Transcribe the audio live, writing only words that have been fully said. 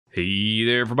Hey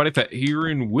there, everybody. Thet here,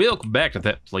 and welcome back to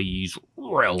Thet Plays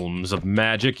Realms of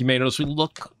Magic. You may notice we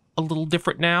look a little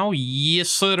different now. Yes,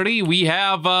 sirree. We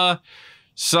have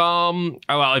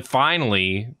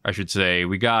finally, I should say,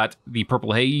 we got the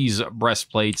Purple Haze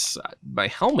breastplates. My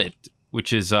helmet,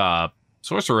 which is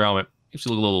sorcerer helmet, makes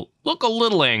you look a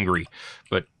little angry,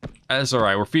 but that's all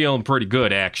right. We're feeling pretty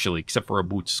good actually, except for our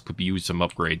boots could be used some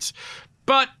upgrades.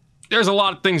 But there's a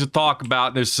lot of things to talk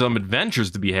about. There's some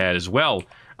adventures to be had as well.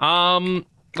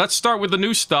 Let's start with the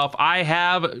new stuff. I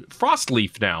have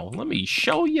Frostleaf now. Let me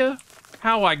show you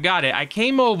how I got it. I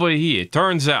came over here,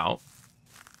 turns out,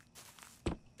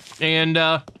 and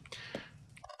a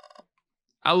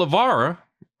larva,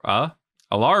 I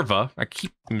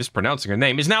keep mispronouncing her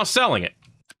name, is now selling it.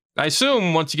 I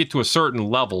assume once you get to a certain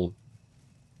level,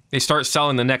 they start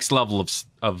selling the next level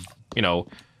of you know,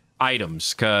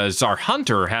 items, because our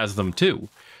hunter has them too.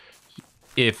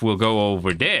 If we'll go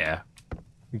over there,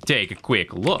 take a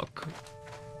quick look.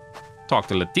 Talk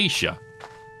to Letitia.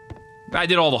 I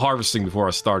did all the harvesting before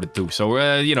I started too,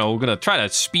 so you know, we're gonna try to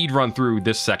speed run through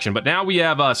this section. But now we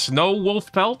have snow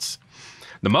wolf pelts,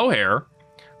 the mohair,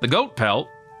 the goat pelt,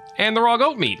 and the raw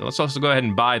goat meat. Let's also go ahead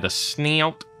and buy the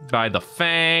snout, buy the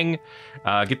fang,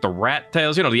 get the rat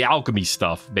tails, you know, the alchemy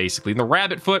stuff basically. And the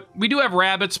rabbit foot. We do have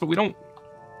rabbits, but we don't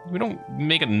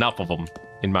make enough of them,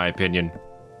 in my opinion.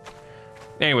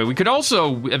 Anyway, we could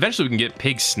also, eventually we can get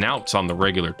pig snouts on the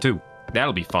regular too.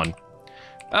 That'll be fun.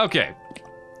 Okay,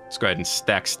 let's go ahead and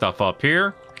stack stuff up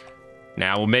here.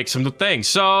 Now we'll make some of the things.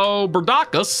 So,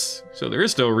 Burdockus, so there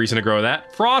is still a reason to grow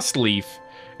that. Frostleaf,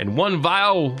 and 1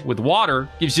 vial with water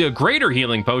gives you a greater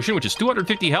healing potion, which is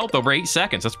 250 health over 8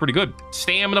 seconds. That's pretty good.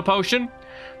 Stamina potion,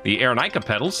 the Aronica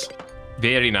petals,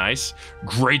 very nice.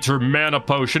 Greater mana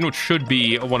potion, which should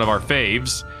be one of our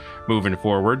faves moving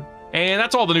forward. And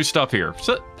that's all the new stuff here.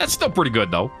 So that's still pretty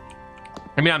good, though.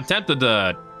 I mean, I'm tempted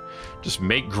to just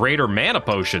make greater mana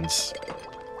potions.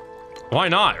 Why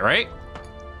not, right?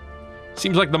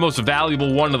 Seems like the most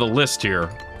valuable one of the list here.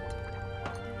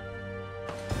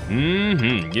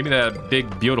 Give me that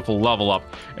big, beautiful level up.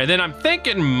 And then I'm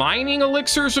thinking mining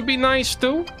elixirs would be nice,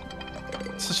 too.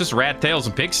 It's just rat tails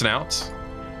and pig snouts.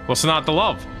 What's not to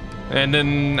love? And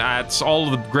then that's all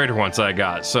of the greater ones I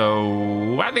got.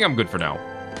 So I think I'm good for now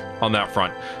on that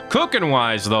front. Cooking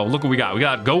wise though, look what we got. We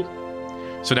got goat.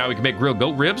 So now we can make grilled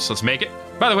goat ribs. Let's make it.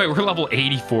 By the way, we're level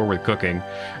 84 with cooking.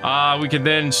 We can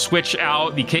then switch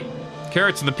out the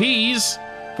carrots and the peas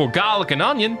for garlic and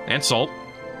onion and salt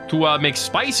to make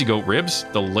spicy goat ribs.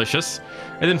 Delicious.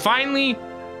 And then finally,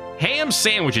 ham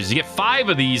sandwiches. You get 5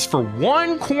 of these for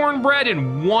 1 cornbread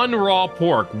and 1 raw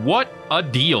pork. What a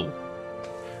deal.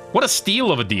 What a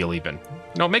steal of a deal even.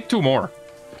 No, make 2 more.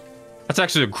 That's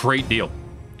actually a great deal.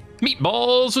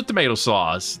 Meatballs with tomato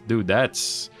sauce. Dude,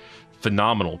 that's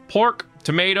phenomenal. Pork,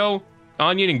 tomato,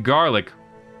 onion, and garlic.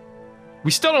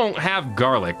 We still don't have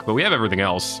garlic, but we have everything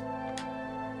else.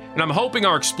 And I'm hoping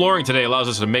our exploring today allows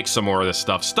us to make some more of this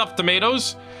stuff. Stuffed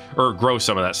tomatoes, or grow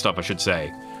some of that stuff, I should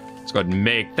say. Let's go ahead and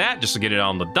make that just to get it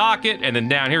on the docket. And then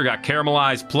down here we got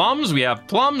caramelized plums. We have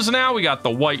plums now. We got the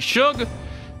white sugar.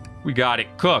 We got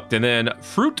it cooked. And then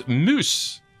fruit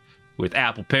mousse with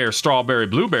apple, pear, strawberry,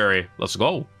 blueberry. Let's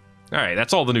go. All right,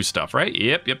 that's all the new stuff, right?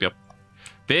 Yep.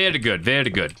 Very good, very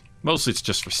good. Mostly it's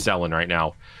just for selling right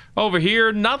now. Over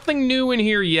here, nothing new in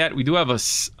here yet. We do have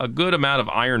a good amount of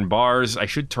iron bars. I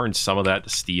should turn some of that to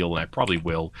steel, and I probably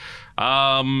will.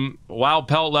 Wild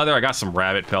pelt leather. I got some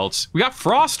rabbit pelts. We got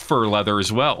frost fur leather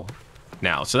as well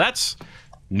now, so that's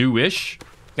new-ish.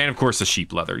 And, of course, the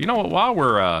sheep leather. You know what? While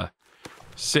we're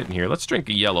sitting here, let's drink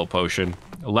a yellow potion,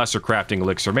 a lesser crafting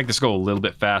elixir. Make this go a little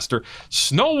bit faster.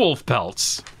 Snow wolf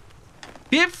pelts.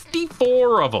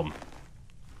 54 of them.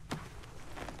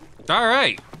 All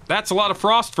right, that's a lot of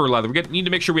frost fur leather. We need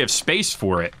to make sure we have space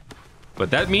for it.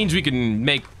 But that means we can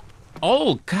make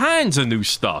all kinds of new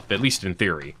stuff, at least in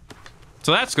theory.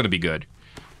 So that's going to be good.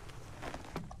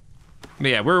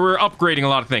 Yeah, we're upgrading a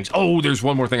lot of things. Oh, there's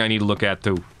one more thing I need to look at,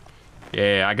 too.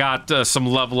 Yeah, I got some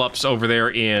level ups over there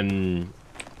in...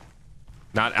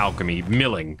 not alchemy,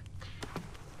 milling.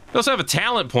 We also have a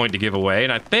talent point to give away,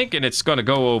 and I'm thinking it's going to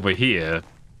go over here.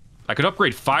 I could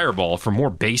upgrade Fireball for more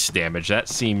base damage. That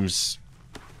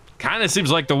kind of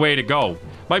seems like the way to go.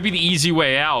 Might be the easy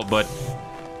way out, but,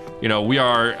 you know, we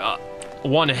are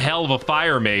one hell of a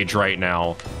fire mage right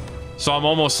now. So I'm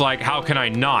almost like, how can I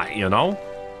not, you know?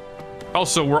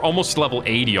 Also, we're almost level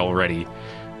 80 already.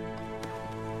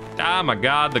 Ah, my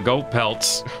God, the goat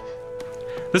pelts.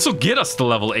 This will get us to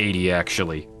level 80,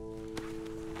 actually.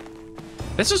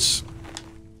 This is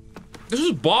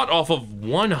bought off of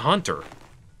 1 hunter.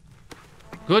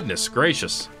 Goodness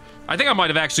gracious. I think I might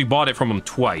have actually bought it from him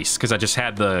twice because I just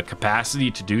had the capacity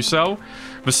to do so.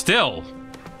 But still,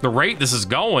 the rate this is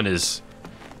going is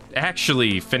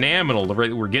actually phenomenal. The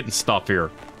rate we're getting stuff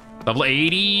here. Level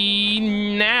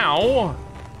 80 now.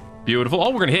 Beautiful. Oh,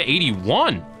 we're going to hit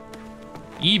 81.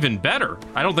 Even better.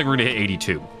 I don't think we're going to hit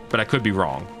 82, but I could be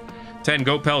wrong. 10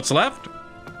 goat pellets left.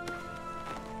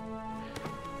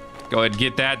 Go ahead and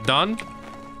get that done.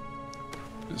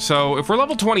 So if we're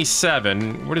level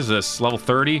 27, what is this? Level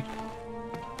 30?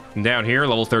 And down here,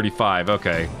 level 35.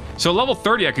 Okay. So level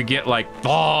 30, I could get like,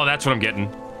 oh, that's what I'm getting.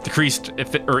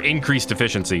 Increased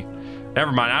efficiency.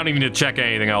 Never mind. I don't even need to check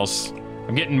anything else.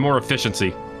 I'm getting more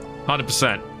efficiency.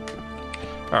 100%.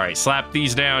 All right, slap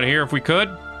these down here if we could.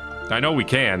 I know we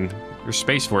can. There's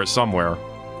space for it somewhere.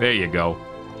 There you go.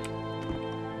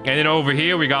 And then over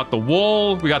here, we got the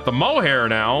wool. We got the mohair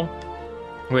now,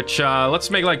 which let's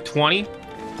make like 20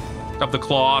 of the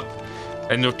cloth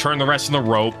and we'll turn the rest in the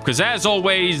rope. Because as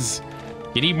always,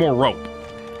 you need more rope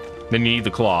than you need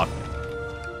the cloth.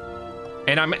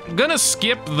 And I'm gonna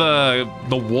skip the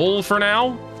wool for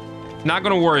now. Not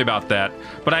gonna worry about that.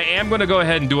 But I am gonna go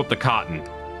ahead and do up the cotton.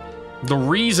 The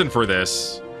reason for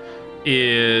this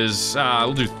is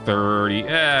we'll do 30.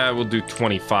 We'll do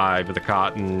 25 of the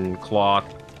cotton cloth.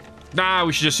 Nah,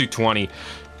 we should just do 20.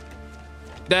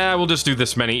 We'll just do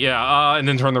this many. Yeah, and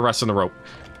then turn the rest in the rope.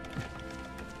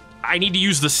 I need to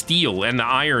use the steel and the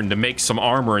iron to make some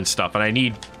armor and stuff, and I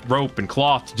need rope and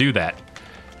cloth to do that.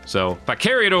 So if I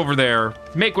carry it over there,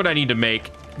 make what I need to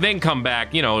make, then come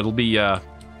back, you know, it'll be,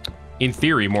 in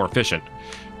theory, more efficient.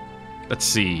 Let's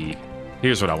see.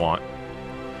 Here's what I want.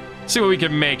 Let's see what we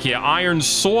can make here. Iron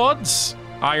swords,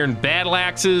 iron battle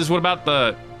axes. What about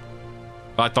the...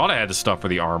 I thought I had the stuff for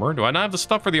the armor. Do I not have the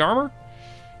stuff for the armor?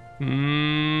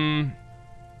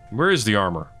 Where is the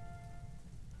armor?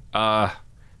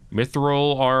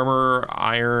 Mithril armor,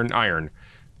 iron.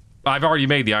 I've already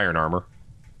made the iron armor.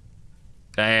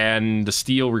 And the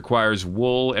steel requires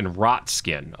wool and rot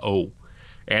skin. Oh,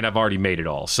 and I've already made it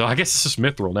all. So I guess it's just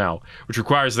mithril now, which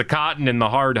requires the cotton and the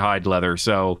hard hide leather.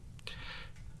 So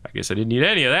I guess I didn't need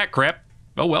any of that crap.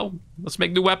 Oh well, let's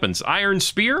make new weapons. Iron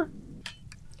spear,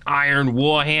 iron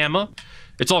warhammer.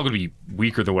 It's all going to be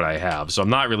weaker than what I have, so I'm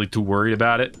not really too worried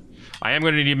about it. I am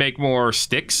going to need to make more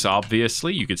sticks,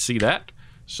 obviously. You can see that.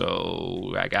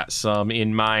 So I got some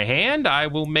in my hand. I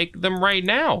will make them right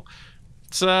now.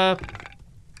 Let's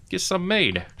get some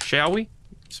made, shall we?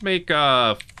 Let's make,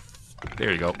 there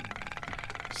you go.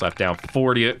 Slap down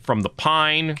 40 from the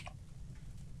pine.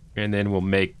 And then we'll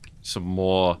make some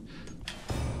more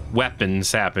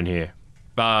weapons happen here.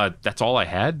 That's all I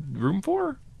had room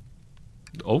for?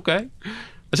 Okay.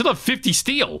 I still have 50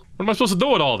 steel. What am I supposed to do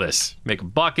with all this? Make a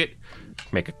bucket,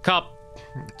 make a cup.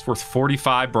 It's worth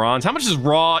 45 bronze. How much is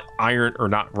raw iron, or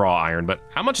not raw iron, but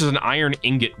how much is an iron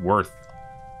ingot worth?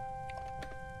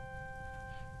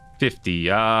 50.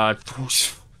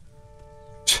 Worth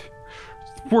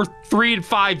 3 to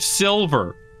 5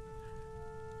 silver.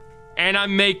 And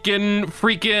I'm making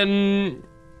freaking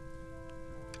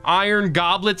iron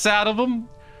goblets out of them.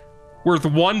 Worth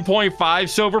 1.5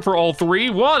 silver for all 3.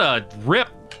 What a rip.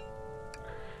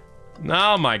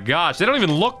 Oh my gosh. They don't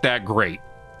even look that great.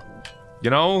 You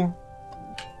know?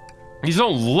 These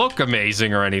don't look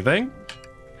amazing or anything.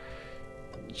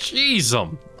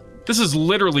 Jeez, this is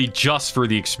literally just for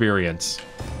the experience.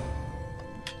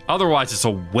 Otherwise, it's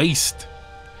a waste.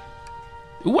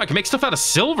 Ooh, I can make stuff out of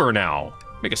silver now.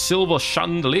 Make a silver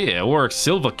chandelier or a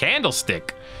silver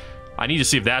candlestick. I need to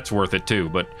see if that's worth it too,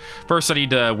 but first I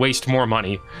need to waste more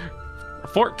money.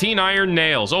 14 iron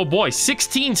nails. Oh boy,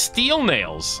 16 steel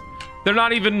nails. They're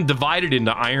not even divided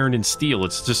into iron and steel.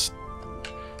 It's just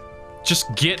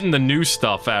getting the new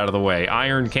stuff out of the way.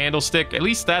 Iron candlestick, at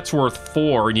least that's worth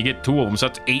 4, and you get 2 of them, so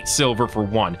that's 8 silver for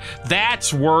 1.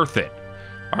 That's worth it.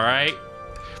 All right?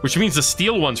 Which means the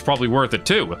steel one's probably worth it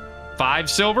too. 5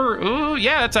 silver? Ooh,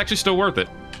 yeah, that's actually still worth it.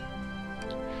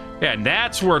 Yeah, and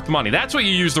that's worth money. That's what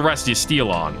you use the rest of your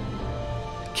steel on.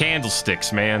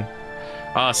 Candlesticks, man.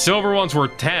 Silver one's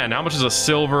worth 10. How much is a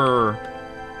silver...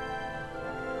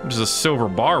 What is a silver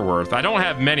bar worth? I don't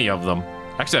have many of them.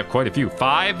 Actually, I have quite a few.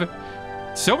 5.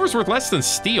 Silver's worth less than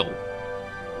steel.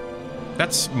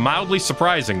 That's mildly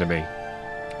surprising to me.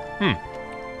 All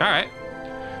right.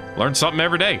 Learn something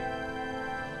every day.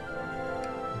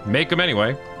 Make them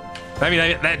anyway. I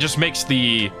mean, that just makes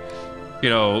the, you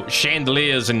know,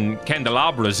 chandeliers and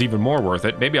candelabras even more worth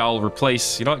it. Maybe I'll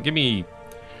replace, you know what, give me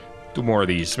 2 more of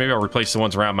these. Maybe I'll replace the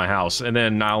ones around my house, and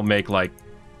then I'll make like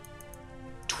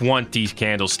 20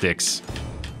 candlesticks.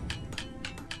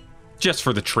 Just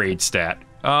for the trade stat.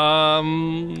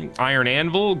 Iron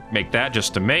anvil. Make that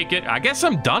just to make it. I guess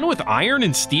I'm done with iron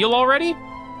and steel already?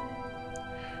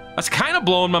 That's kind of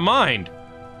blowing my mind.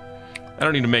 I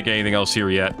don't need to make anything else here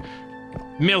yet.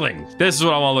 Milling. This is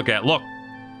what I want to look at. Look.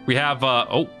 We have,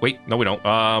 oh, wait. No, we don't.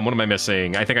 What am I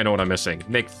missing? I think I know what I'm missing.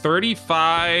 Make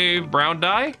 35 brown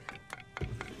dye.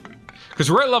 Because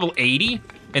we're at level 80,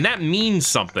 and that means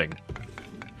something.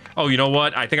 Oh, you know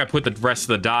what? I think I put the rest of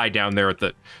the dye down there at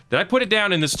the... Did I put it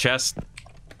down in this chest?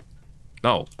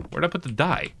 No. Where'd I put the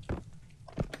dye?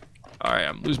 Alright,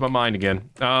 I'm losing my mind again.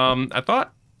 I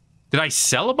thought... Did I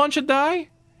sell a bunch of dye?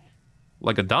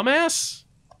 Like a dumbass?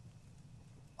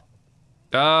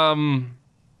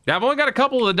 Yeah, I've only got a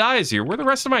couple of the dyes here. Where are the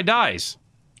rest of my dyes?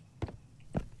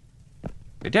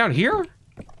 They're down here?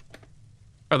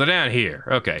 Oh, they're down here.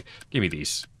 Okay. Give me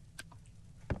these.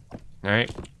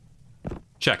 Alright.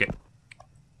 Check it.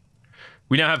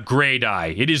 We now have gray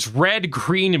dye. It is red,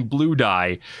 green, and blue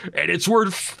dye. And it's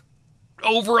worth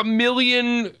over 1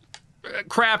 million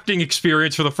crafting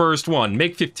experience for the first one.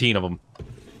 Make 15 of them.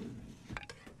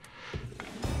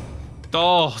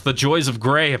 Oh, the joys of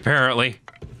gray, apparently.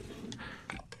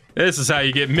 This is how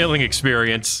you get milling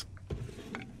experience.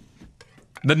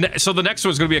 So the next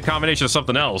one's going to be a combination of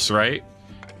something else, right?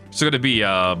 It's going to be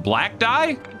black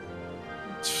dye?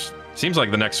 Seems like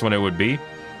the next one it would be.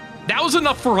 That was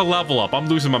enough for a level up. I'm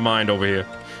losing my mind over here.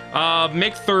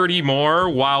 Make 30 more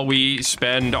while we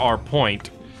spend our point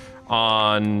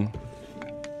on...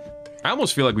 I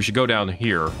almost feel like we should go down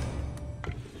here.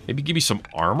 Maybe give me some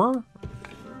armor?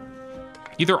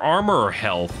 Either armor or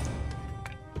health.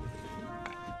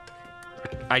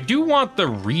 I do want the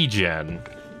regen.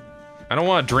 I don't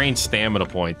want to drain stamina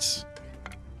points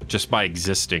just by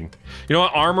existing. You know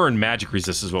what? Armor and magic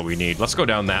resist is what we need. Let's go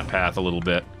down that path a little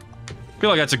bit. I feel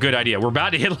like that's a good idea. We're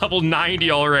about to hit level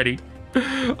 90 already.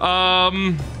 How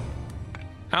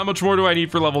much more do I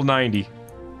need for level 90?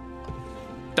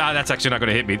 Ah, that's actually not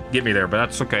going to get me there, but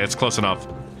that's okay. It's close enough.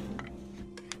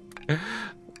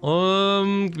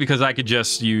 Because I could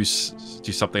just do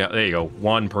something. There you go.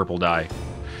 1 purple dye.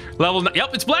 Level,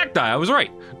 yep, it's black dye. I was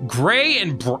right. Gray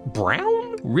and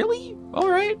brown? Really? All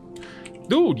right.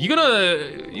 Dude, you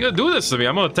gonna do this to me.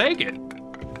 I'm gonna take it.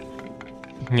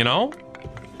 You know?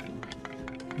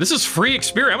 This is free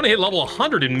experience. I'm gonna hit level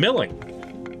 100 in milling.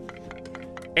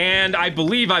 And I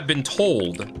believe I've been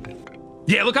told.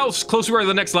 Yeah, look how close we are to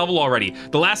the next level already.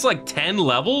 The last, like, 10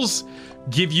 levels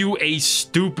give you a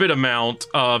stupid amount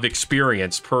of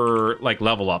experience per, like,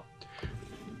 level up.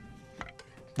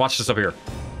 Watch this up here.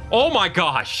 Oh my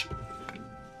gosh!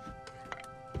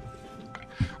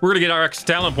 We're gonna get our extra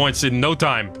talent points in no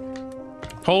time.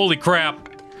 Holy crap.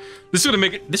 This is gonna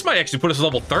make it... This might actually put us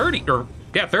level 30, or...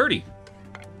 Yeah, 30.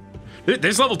 This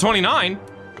is level 29.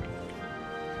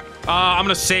 I'm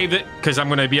gonna save it, because I'm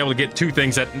gonna be able to get 2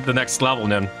 things at the next level,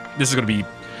 and then this is gonna be...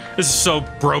 This is so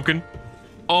broken.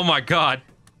 Oh my god.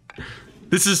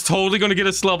 This is totally gonna get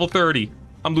us level 30.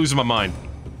 I'm losing my mind.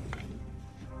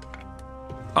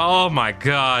 Oh my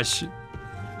gosh.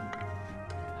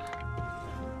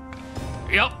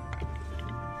 Yep.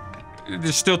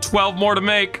 There's still 12 more to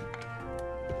make.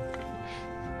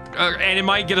 And it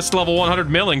might get us level 100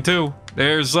 milling too.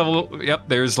 There's level, yep,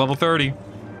 there's level 30.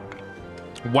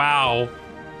 Wow.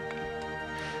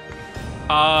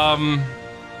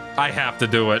 I have to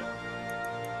do it.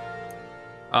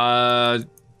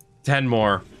 10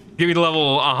 more. Give me the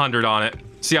level 100 on it.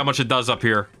 See how much it does up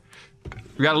here.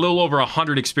 We got a little over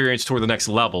 100 experience toward the next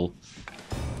level.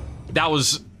 That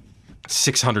was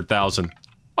 600,000.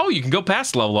 Oh, you can go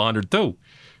past level 100 too.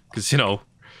 Because, you know,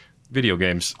 video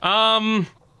games. 7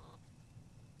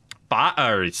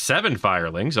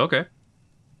 firelings, okay.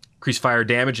 Increase fire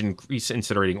damage, increase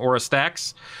incinerating aura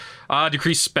stacks.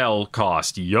 Decrease spell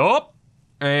cost, yup.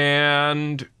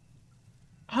 And...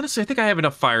 honestly, I think I have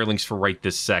enough firelings for right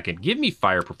this second. Give me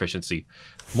fire proficiency.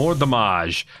 More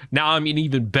damage. Now I'm an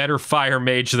even better fire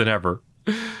mage than ever.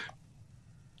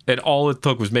 And all it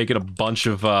took was making a bunch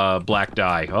of black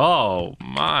dye. Oh,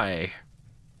 my.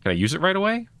 Can I use it right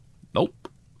away? Nope.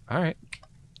 Alright.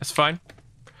 That's fine.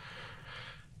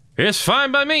 It's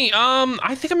fine by me.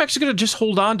 I think I'm actually gonna just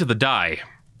hold on to the dye.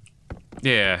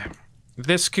 Yeah.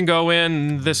 This can go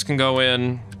in, this can go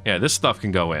in. Yeah, this stuff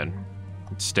can go in.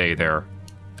 Stay there.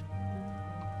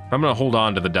 I'm gonna hold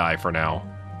on to the dye for now.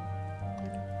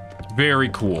 Very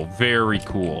cool, very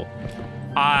cool.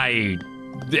 I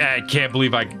can't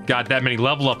believe I got that many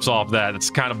level ups off that. It's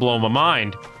kind of blowing my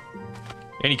mind.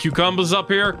 Any cucumbers up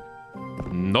here?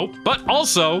 Nope. But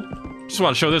also, just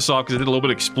want to show this off because I did a little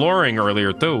bit of exploring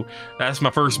earlier too. That's my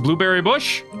first blueberry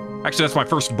bush. Actually, that's my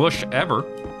first bush ever.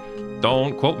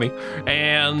 Don't quote me.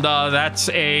 And that's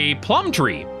a plum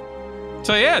tree.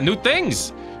 So yeah, new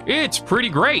things. It's pretty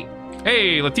great.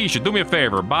 Hey, Letitia, do me a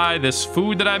favor. Buy this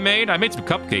food that I made. I made some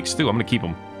cupcakes, too. I'm going to keep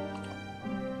them.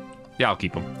 Yeah, I'll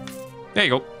keep them. There you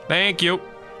go. Thank you.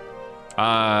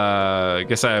 I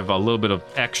guess I have a little bit of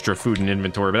extra food in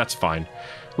inventory, but that's fine.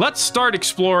 Let's start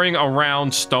exploring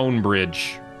around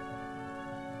Stonebridge.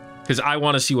 Because I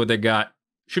want to see what they got.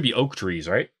 Should be oak trees,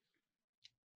 right?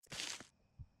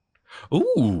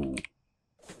 Ooh.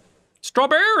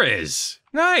 Strawberries.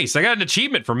 Nice. I got an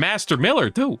achievement for Master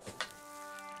Miller, too.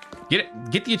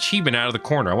 Get the achievement out of the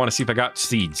corner. I want to see if I got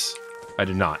seeds. I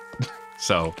did not.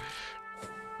 So,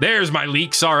 there's my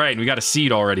leeks. All right, we got a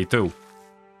seed already, too.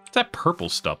 What's that purple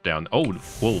stuff down? Oh,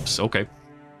 wolves. Okay.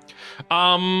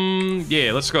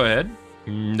 Yeah, let's go ahead.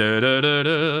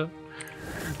 Da-da-da-da.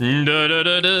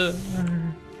 Da-da-da-da.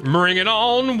 Bring it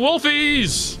on,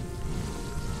 wolfies!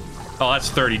 Oh, that's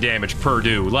 30 damage per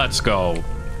do. Let's go.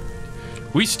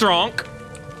 We strong.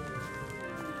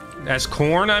 That's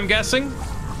corn, I'm guessing?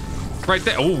 Right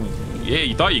there. Oh, yeah,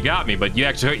 you thought you got me, but you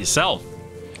actually hurt yourself.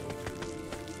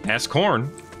 That's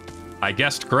corn. I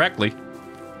guessed correctly.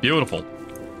 Beautiful.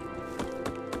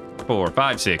 4,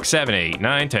 5, 6, 7, 8,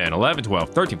 9, 10, 11, 12,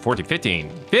 13, 14, 15.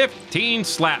 15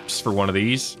 slaps for one of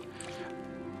these.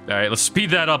 All right, let's speed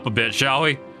that up a bit, shall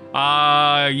we?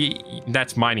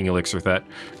 That's mining elixir, Thet.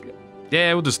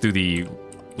 Yeah, we'll just do the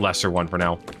lesser one for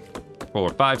now. 4,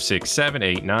 5, 6, 7,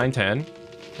 8, 9, 10.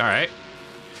 All right.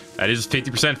 That is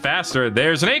 50% faster.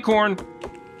 There's an acorn.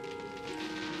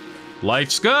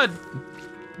 Life's good.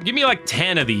 Give me like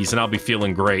 10 of these and I'll be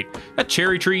feeling great. That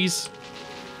cherry trees.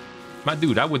 My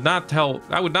dude, I would not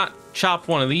chop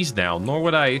one of these down, nor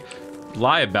would I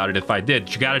lie about it if I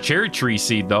did. You got a cherry tree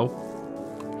seed,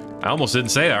 though. I almost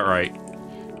didn't say that right.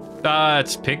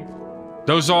 It's pig.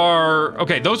 Those are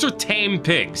tame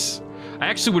pigs. I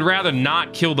actually would rather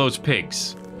not kill those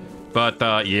pigs. But,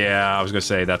 yeah, I was gonna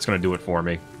say that's gonna do it for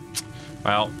me.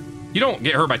 Well, you don't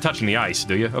get hurt by touching the ice,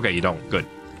 do you? Okay, you don't. Good.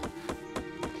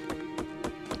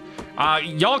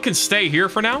 Y'all can stay here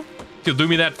for now. If you'll do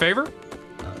me that favor.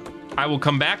 I will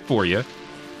come back for you.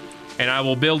 And I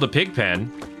will build a pig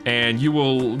pen. And you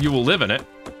will live in it.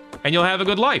 And you'll have a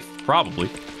good life. Probably.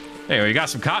 Anyway, you got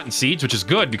some cotton seeds, which is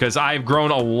good because I've grown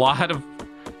a lot of...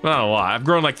 Not a lot. I've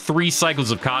grown like 3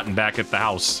 cycles of cotton back at the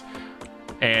house.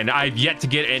 And I've yet to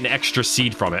get an extra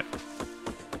seed from it.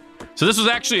 So this was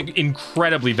actually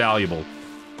incredibly valuable.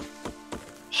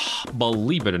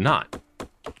 Believe it or not.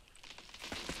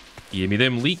 Give me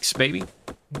them leeks, baby.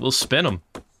 We'll spin them.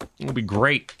 It'll be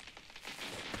great.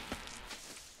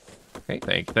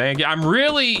 Okay, thank you. I'm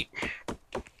really...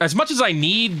 As much as I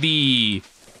need the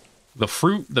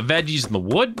fruit, the veggies, and the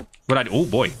wood, oh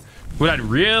boy. What I'd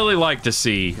really like to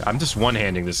see... I'm just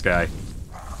one-handing this guy.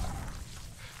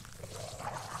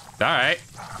 Alright.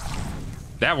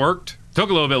 That worked. Took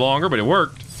a little bit longer, but it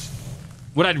worked.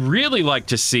 What I'd really like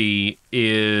to see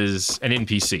is an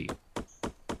NPC.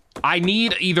 I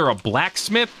need either a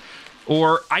blacksmith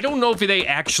or I don't know if they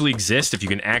actually exist, if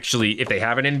they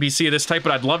have an NPC of this type,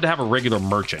 but I'd love to have a regular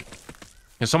merchant.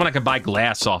 And someone I can buy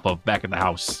glass off of back at the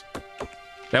house.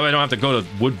 That way I don't have to go to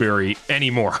Woodbury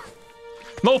anymore.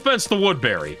 No offense to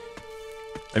Woodbury.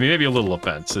 I mean, maybe a little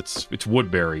offense. It's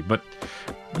Woodbury, but,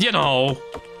 you know,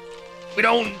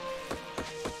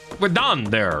 we're done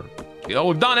there. You know,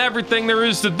 we've done everything there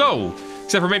is to do,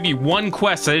 except for maybe one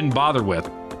quest I didn't bother with.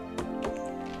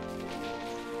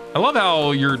 I love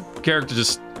how your character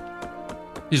his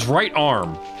right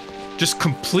arm, just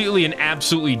completely and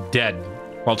absolutely dead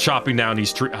while chopping down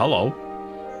these trees. Hello.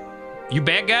 You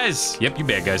bad guys? Yep, you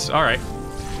bad guys. All right.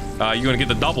 You're gonna get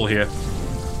the double here.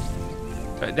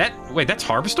 Wait, that's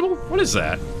harvestable? What is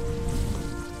that?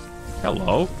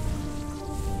 Hello.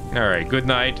 All right, good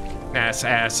night,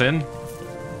 assassin.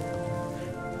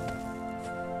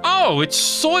 Oh, it's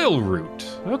soil root.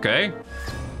 Okay.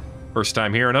 First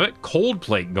time hearing of it. Cold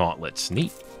plate gauntlets.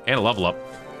 Neat. And a level up.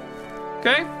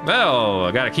 Okay. Well,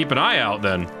 I gotta keep an eye out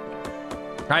then.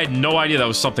 I had no idea that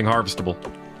was something harvestable.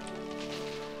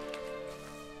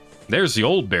 There's the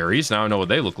old berries. Now I know what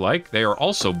they look like. They are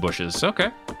also bushes. Okay.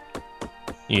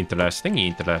 Interesting,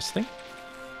 interesting.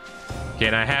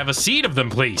 Can I have a seed of them,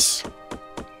 please?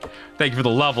 Thank you for the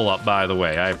level up, by the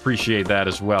way. I appreciate that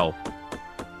as well.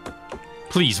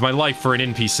 Please, my life for an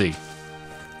NPC.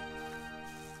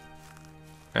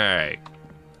 Alright.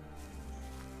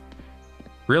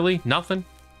 Really? Nothing?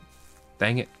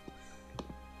 Dang it.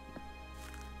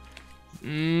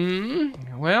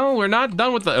 Well, we're not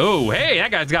done with the... Oh, hey,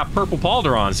 that guy's got purple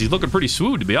pauldrons. He's looking pretty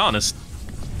smooth, to be honest.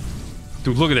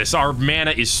 Dude, look at this. Our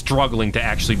mana is struggling to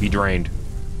actually be drained.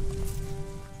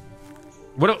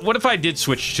 What if I did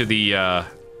switch to the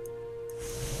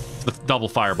double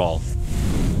fireball?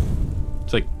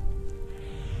 It's like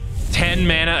 10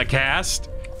 mana a cast.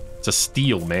 It's a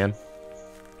steal, man.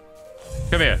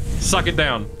 Come here, suck it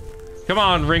down. Come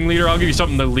on, ringleader, I'll give you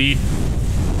something to lead.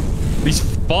 These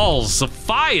balls of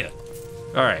fire.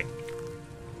 All right.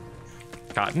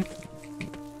 Cotton.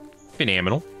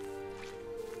 Phenomenal.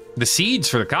 The seeds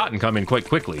for the cotton come in quite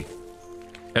quickly.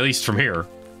 At least from here.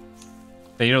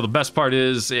 And you know, the best part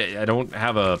is I don't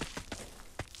have a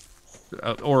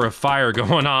fire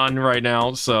going on right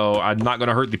now, so I'm not going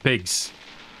to hurt the pigs.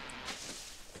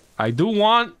 I do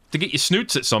want to get you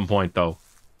snoots at some point, though.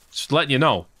 Just letting you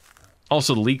know.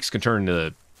 Also, the leeks can turn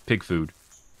into pig food.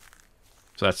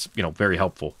 So that's, you know, very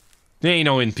helpful. There ain't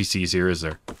no NPCs here, is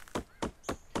there?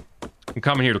 I'm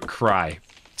coming here to cry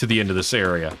to the end of this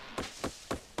area.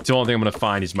 It's the only thing I'm going to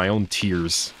find is my own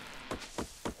tears.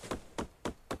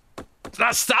 It's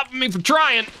not stopping me from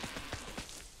trying.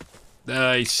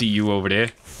 I see you over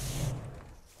there.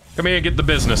 Come here and get the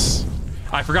business.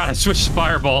 I forgot I switched to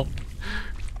fireball.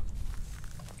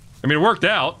 I mean, it worked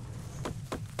out.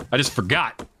 I just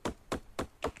forgot.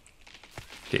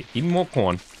 Okay, even more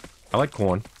corn. I like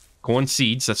corn. Corn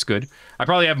seeds, that's good. I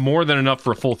probably have more than enough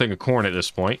for a full thing of corn at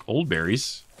this point. Old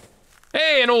berries.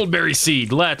 Hey, an old berry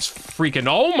seed. Let's freaking...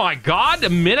 Oh my god, a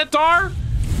Minotaur?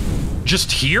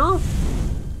 Just here?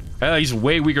 He's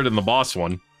way weaker than the boss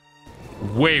one.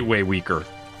 Way, way weaker.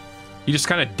 He just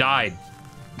kind of died.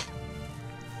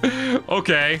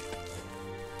 Okay.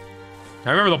 I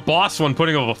remember the boss one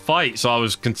putting up a fight, so I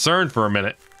was concerned for a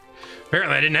minute.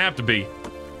 Apparently, I didn't have to be.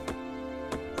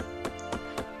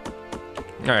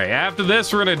 Alright, after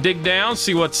this, we're gonna dig down,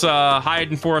 see what's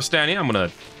hiding for us down here. I'm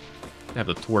gonna have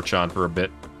the torch on for a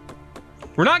bit.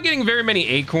 We're not getting very many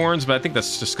acorns, but I think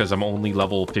that's just because I'm only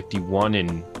level 51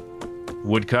 in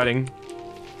wood cutting.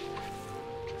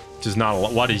 Which is not a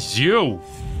lot. What is you?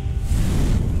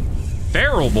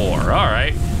 Feral boar,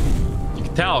 alright. You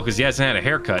can tell because he hasn't had a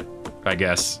haircut, I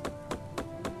guess.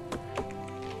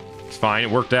 It's fine, it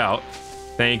worked out.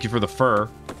 Thank you for the fur.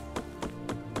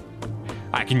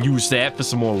 I can use that for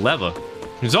some more leather.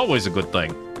 It's always a good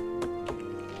thing.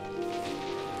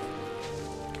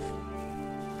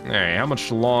 Alright, how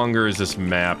much longer is this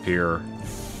map here?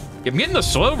 I'm getting the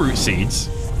soil root seeds.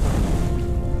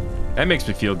 That makes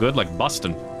me feel good, like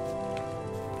busting.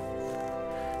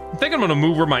 I think I'm gonna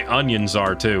move where my onions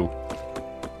are, too.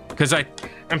 Because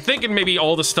I'm thinking maybe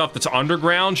all the stuff that's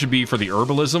underground should be for the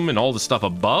herbalism, and all the stuff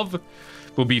above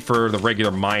will be for the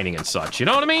regular mining and such. You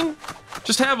know what I mean?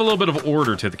 Just have a little bit of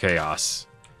order to the chaos.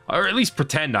 Or at least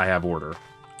pretend I have order.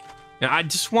 Now, I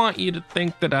just want you to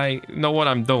think that I know what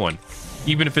I'm doing.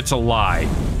 Even if it's a lie.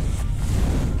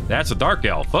 That's a dark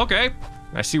elf. Okay.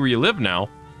 I see where you live now.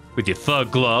 With your thug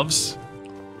gloves.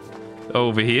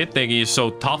 Over here, thinking you're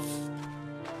so tough.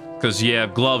 Because you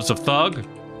have gloves of thug.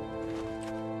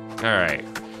 Alright.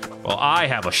 Well, I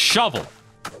have a shovel.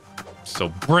 So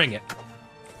bring it.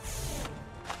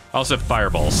 I also have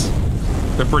fireballs.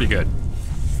 They're pretty good.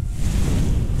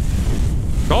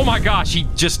 Oh my gosh, he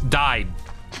just died.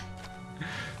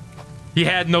 He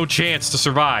had no chance to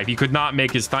survive. He could not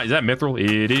make his time. Is that mithril?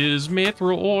 It is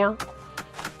mithril ore.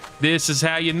 This is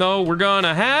how you know we're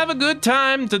gonna have a good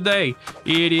time today.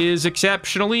 It is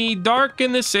exceptionally dark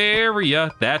in this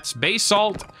area. That's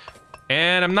basalt.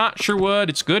 And I'm not sure what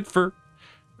it's good for.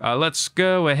 Let's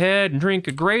go ahead and drink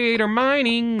a greater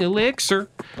mining elixir.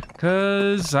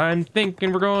 Cause I'm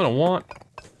thinking we're gonna want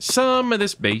some of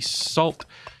this basalt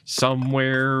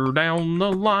somewhere down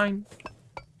the line.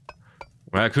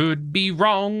 I could be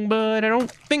wrong, but I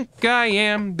don't think I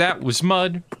am. That was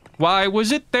mud. Why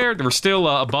was it there? They were still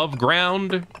above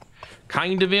ground.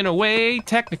 Kind of in a way,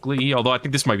 technically. Although I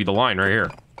think this might be the line right here.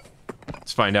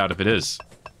 Let's find out if it is.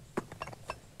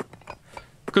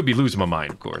 Could be losing my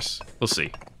mind, of course. We'll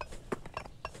see.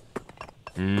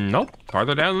 Nope.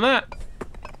 Farther down than that.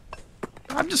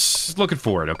 I'm just looking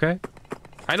for it, okay?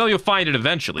 I know you'll find it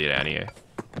eventually, Annie.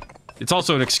 It's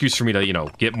also an excuse for me to, you know,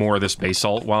 get more of this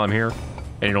basalt while I'm here.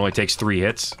 And it only takes 3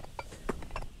 hits.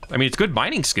 I mean, it's good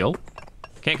mining skill.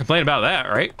 Can't complain about that,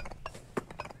 right?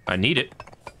 I need it.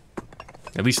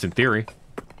 At least in theory.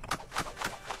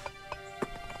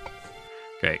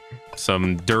 Okay.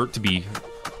 Some dirt to be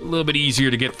a little bit easier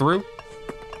to get through.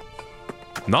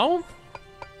 No?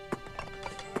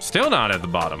 Still not at the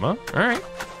bottom, huh? Alright.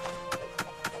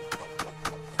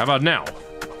 How about now?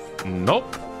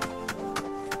 Nope.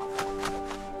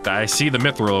 I see the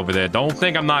mithril over there. Don't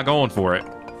think I'm not going for it.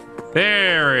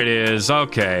 There it is.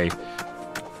 Okay.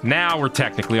 Now we're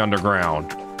technically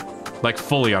underground. Like,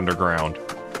 fully underground.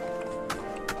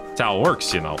 That's how it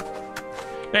works, you know.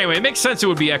 Anyway, it makes sense it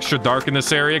would be extra dark in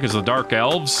this area because the dark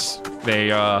elves, they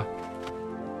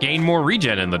gain more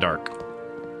regen in the dark.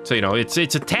 So, you know, it's a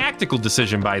tactical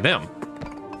decision by them.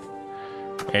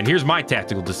 And here's my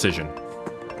tactical decision.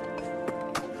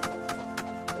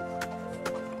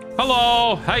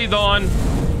 Hello, how you doing?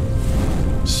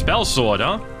 Spell sword,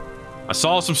 huh? I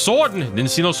saw some swording, didn't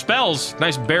see no spells.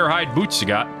 Nice bear hide boots you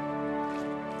got.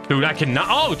 Dude, I cannot,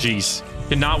 oh jeez.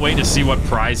 Cannot wait to see what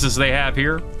prizes they have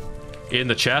here in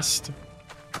the chest.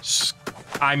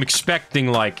 I'm expecting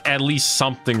like at least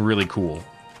something really cool.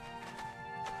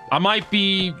 I might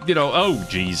be, you know, oh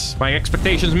jeez. My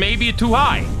expectations may be too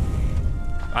high.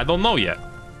 I don't know yet.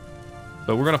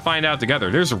 But we're gonna find out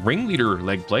together. There's a ringleader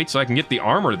leg plate, so I can get the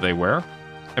armor they wear.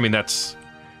 I mean, that's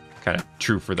kind of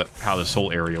true for how this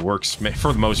whole area works,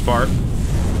 for the most part.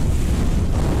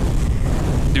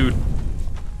 Dude,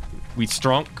 we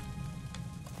strong.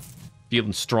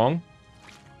 Feeling strong.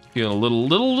 Feeling a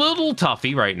little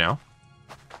toughy right now.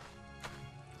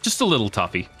 Just a little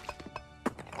toughy.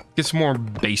 Get some more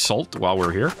basalt while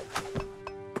we're here.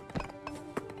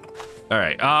 All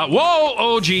right. Whoa!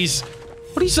 Oh, geez.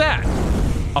 What is that?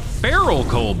 A feral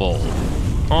kobold.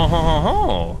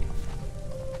 Oh.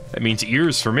 That means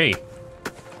ears for me.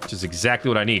 Which is exactly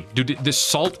what I need. Dude, this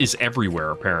salt is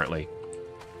everywhere, apparently.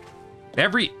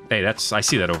 Hey, I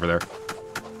see that over there.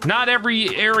 Not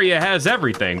every area has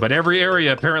everything, but every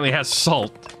area apparently has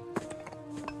salt.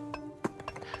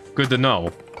 Good to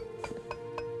know.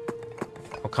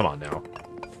 Oh, come on now.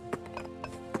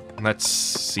 Let's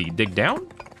see. Dig down?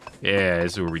 Yeah,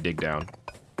 this is where we dig down.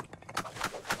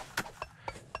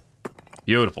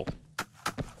 Beautiful.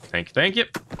 Thank you.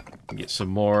 Get some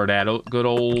more of that good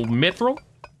old mithril.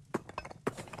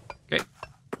 Okay.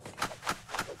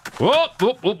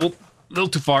 Whoop. A little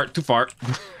too far.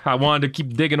 I wanted to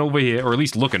keep digging over here, or at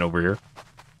least looking over here.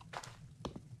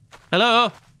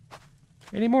 Hello?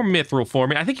 Any more mithril for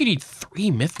me? I think you need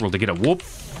 3 mithril to get a whoop.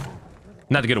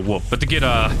 Not to get a whoop, but to get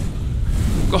a...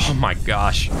 Oh my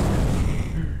gosh.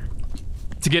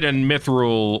 To get a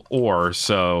mithril ore,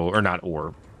 so... Or not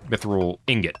ore. Mithril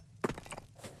ingot.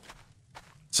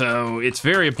 So, it's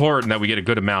very important that we get a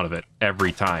good amount of it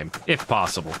every time, if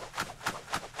possible.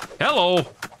 Hello!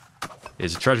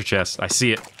 There's a treasure chest. I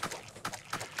see it.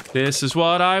 This is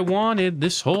what I wanted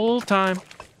this whole time.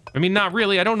 I mean, not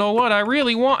really. I don't know what I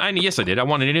really want. I mean, yes, I did. I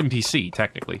wanted an NPC,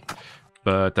 technically.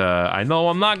 But I know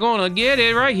I'm not going to get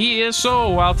it right here,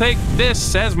 so I'll take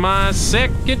this as my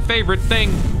second favorite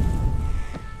thing.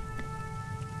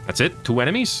 That's it? 2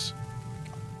 enemies?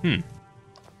 Seems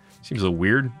a little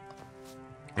weird.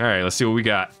 All right, let's see what we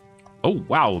got. Oh,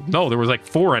 wow. No, there was like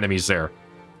 4 enemies there.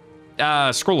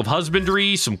 Scroll of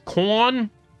Husbandry, some corn,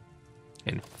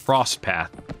 and Frostpath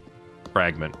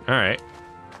fragment. All right.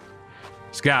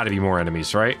 There's got to be more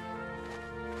enemies, right?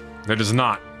 There does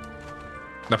not.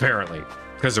 Apparently.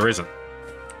 Because there isn't.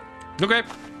 Okay,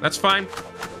 that's fine.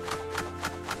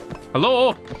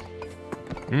 Hello?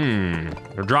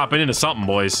 They're dropping into something,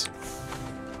 boys.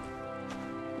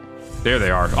 There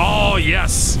they are. Oh,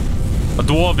 yes! A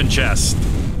dwarven chest.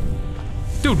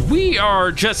 Dude, we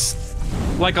are just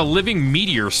like a living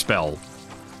meteor spell.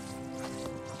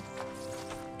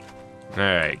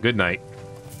 Alright, good night.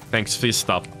 Thanks for your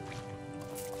stuff.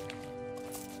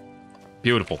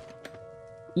 Beautiful.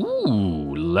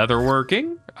 Ooh,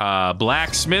 leatherworking,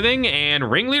 blacksmithing, and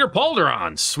ringleader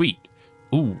polderon. Sweet.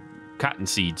 Ooh, cotton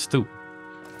seeds, too.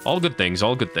 All good things,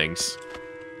 all good things.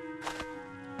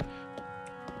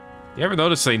 You ever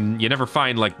notice you never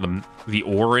find, like, the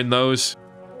ore in those?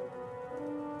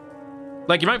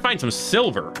 Like, you might find some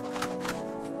silver.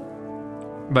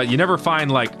 But you never find,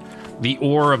 like, the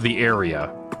ore of the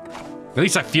area. At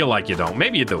least I feel like you don't.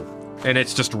 Maybe you do. And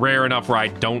it's just rare enough where I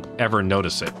don't ever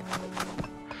notice it.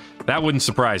 That wouldn't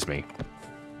surprise me.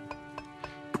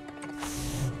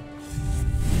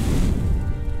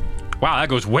 Wow, that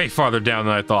goes way farther down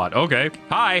than I thought. Okay.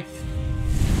 Hi.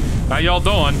 How y'all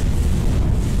doing?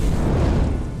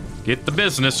 Get the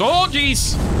business. Oh,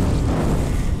 jeez.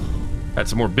 Got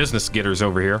some more business getters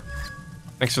over here.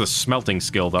 Thanks for the smelting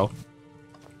skill, though.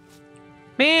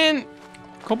 Man,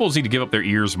 kobolds need to give up their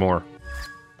ears more.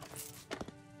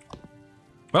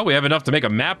 Well, we have enough to make a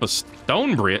map of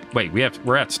Stonebridge. Wait,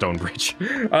 we're at Stonebridge.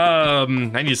 I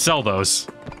need to sell those.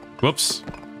 Whoops.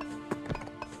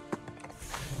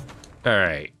 All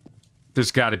right.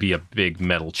 There's got to be a big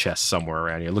metal chest somewhere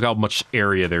around here. Look how much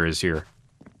area there is here.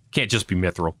 Can't just be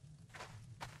mithril.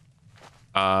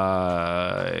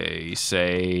 I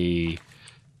say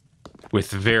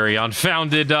with very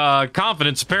unfounded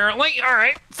confidence, apparently. All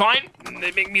right, fine.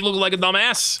 They make me look like a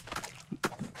dumbass.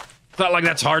 Not like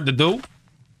that's hard to do.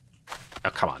 Oh,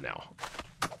 come on now.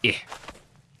 Yeah.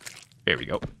 There we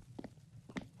go.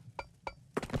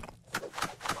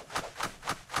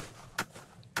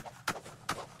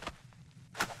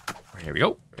 Here we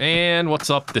go. And what's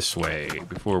up this way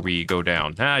before we go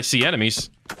down? Ah, I see enemies.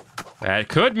 That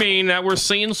could mean that we're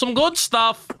seeing some good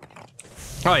stuff.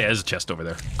 Oh yeah, there's a chest over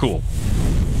there. Cool.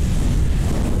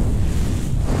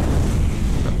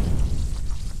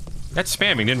 That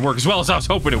spamming didn't work as well as I was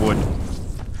hoping it would.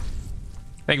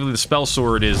 Thankfully the spell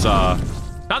sword is not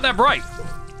that bright.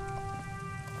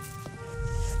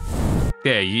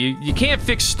 Yeah, you can't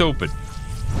fix stupid.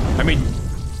 I mean,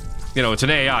 you know, it's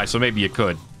an AI, so maybe you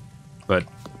could. But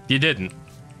you didn't.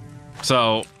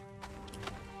 So,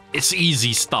 it's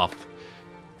easy stuff.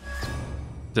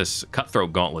 This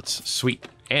cutthroat gauntlets, sweet,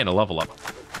 and a level up.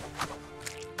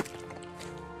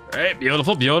 Alright,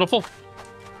 beautiful, beautiful.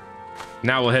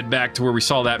 Now we'll head back to where we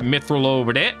saw that mithril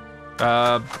over there.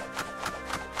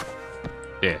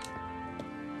 Yeah.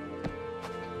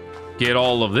 Get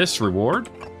all of this reward.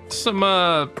 Some,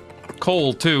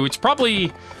 coal, too. It's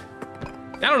probably...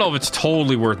 I don't know if it's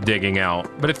totally worth digging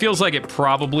out, but it feels like it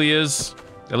probably is,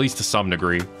 at least to some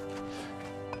degree.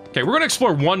 Okay, we're gonna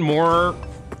explore one more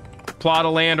plot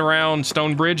of land around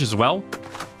Stonebridge as well.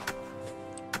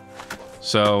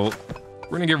 So,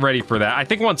 we're gonna get ready for that. I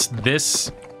think once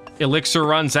this elixir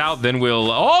runs out, then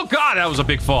we'll... Oh god, that was a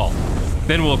big fall.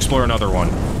 Then we'll explore another one.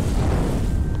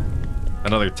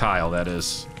 Another tile, that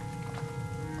is.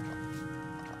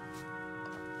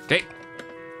 Okay.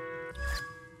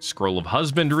 Scroll of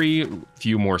Husbandry, a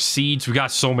few more seeds. We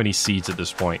got so many seeds at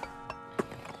this point.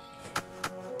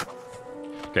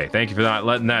 Okay, thank you for not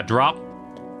letting that drop.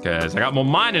 Because I got more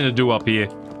mining to do up here.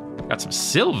 Got some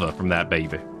silver from that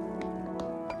baby.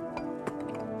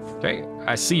 Okay,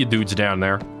 I see you dudes down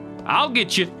there. I'll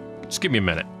get you. Just give me a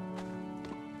minute.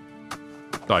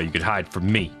 Thought you could hide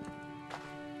from me.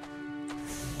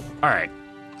 Alright,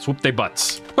 let's whoop they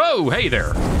butts. Whoa, hey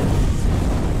there.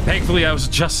 Thankfully, I was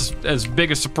just as big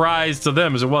a surprise to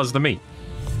them as it was to me.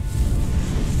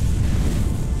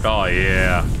 Oh,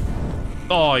 yeah.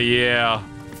 Oh, yeah.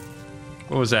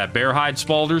 What was that? Bear hide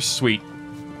spalders? Sweet.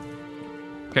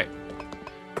 Okay.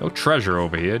 No treasure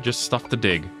over here, just stuff to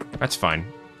dig. That's fine.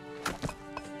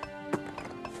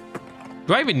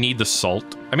 Do I even need the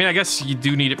salt? I mean, I guess you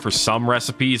do need it for some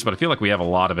recipes, but I feel like we have a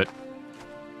lot of it.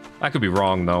 I could be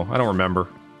wrong, though. I don't remember.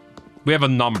 We have a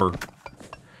number.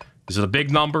 Is it a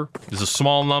big number? Is it a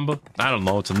small number? I don't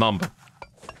know. It's a number.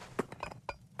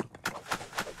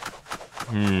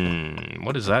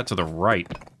 What is that to the right?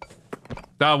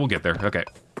 Oh, we'll get there. Okay.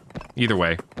 Either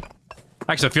way.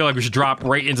 Actually, I feel like we should drop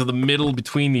right into the middle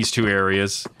between these two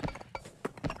areas.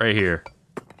 Right here.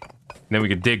 And then we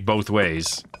can dig both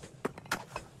ways.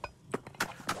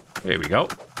 There we go.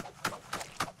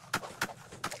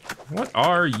 What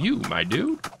are you, my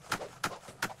dude?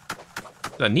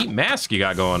 A neat mask you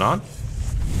got going on.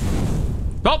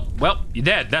 Oh, well, you're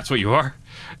dead. That's what you are.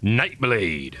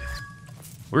 Nightblade.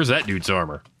 Where's that dude's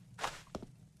armor?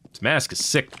 This mask is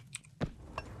sick.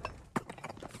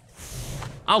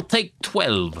 I'll take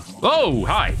 12. Oh,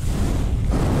 hi.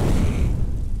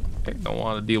 Okay, don't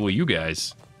want to deal with you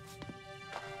guys.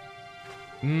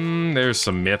 There's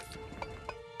some myth.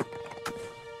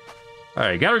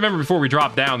 Alright, gotta remember before we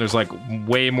drop down, there's like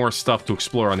way more stuff to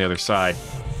explore on the other side.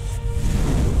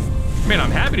 Man,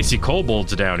 I'm happy to see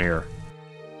kobolds down here.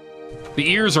 The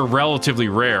ears are relatively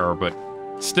rare, but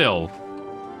still.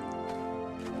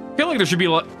 I feel like there should be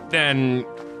an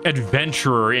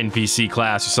adventurer NPC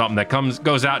class or something that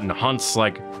goes out and hunts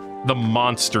like the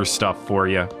monster stuff for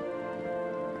you.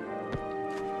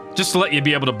 Just to let you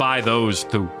be able to buy those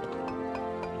too.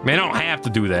 I mean, I don't have to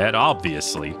do that,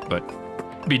 obviously, but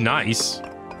it'd be nice.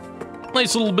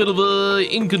 Nice little bit of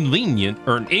inconvenient,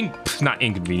 or not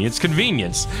inconvenience,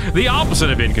 convenience. The opposite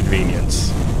of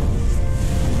inconvenience.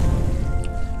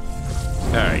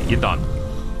 Alright, you're done.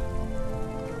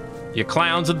 You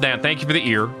clowns are down. Thank you for the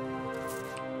ear.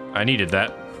 I needed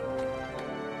that.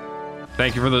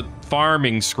 Thank you for the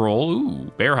farming scroll.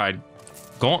 Ooh, bear hide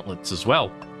gauntlets as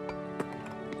well.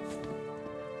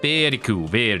 Very cool,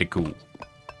 very cool.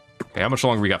 Okay, how much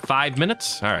longer we got? 5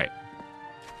 minutes? Alright.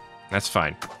 That's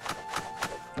fine.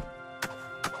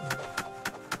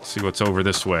 See what's over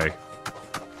this way.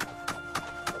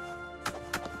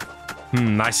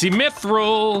 I see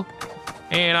mithril,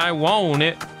 and I want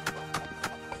it.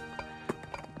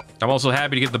 I'm also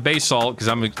happy to get the basalt because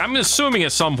I'm assuming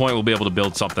at some point we'll be able to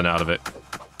build something out of it.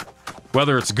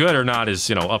 Whether it's good or not is,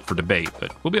 you know, up for debate,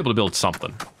 but we'll be able to build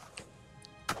something.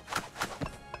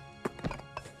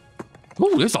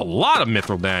 Ooh, there's a lot of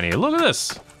mithril down here. Look at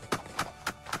this.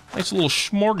 Nice little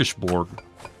smorgasbord.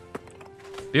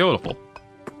 Beautiful.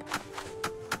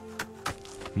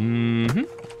 Mm-hmm.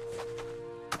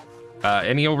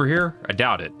 Any over here? I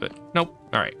doubt it, but nope.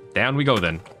 All right, down we go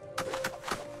then.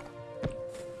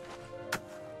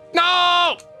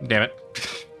 No! Damn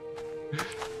it.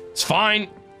 It's fine.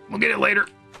 We'll get it later.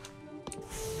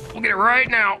 We'll get it right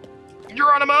now.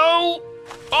 Geronimo!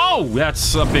 Oh,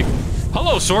 that's a big...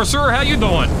 Hello, sorcerer. How you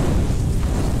doing?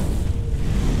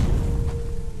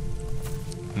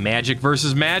 Magic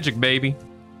versus magic, baby.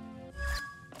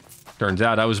 Turns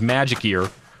out I was magicier.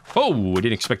 Oh, I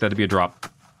didn't expect that to be a drop.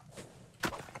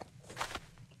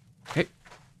 Okay.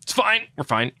 It's fine. We're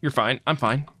fine. You're fine. I'm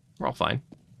fine. We're all fine.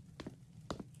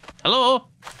 Hello?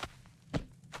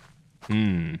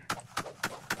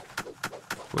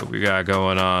 What we got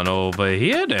going on over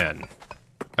here, then?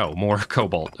 Oh, more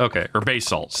cobalt. Okay, or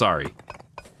basalt, sorry.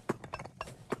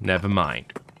 Never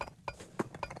mind.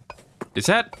 Is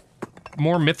that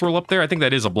more mithril up there? I think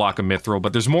that is a block of mithril,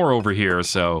 but there's more over here,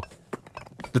 so...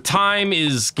 The time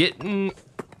is getting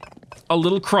a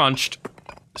little crunched,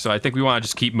 so I think we want to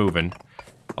just keep moving.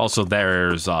 Also,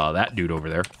 there's that dude over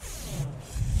there.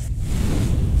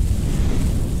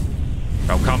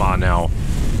 Oh, come on now.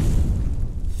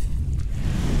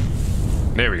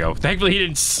 There we go. Thankfully,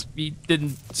 he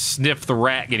didn't sniff the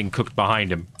rat getting cooked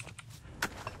behind him.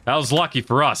 That was lucky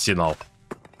for us, you know.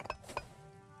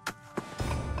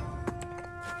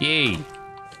 Yay.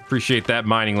 Appreciate that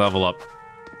mining level up.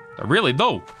 Really,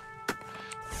 though.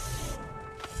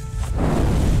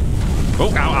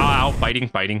 Oh, ow, ow, ow. Biting,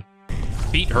 biting.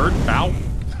 Feet hurt. Ow.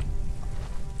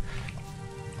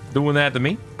 Doing that to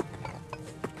me.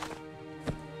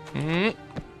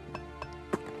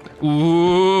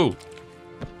 Ooh.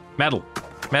 Metal.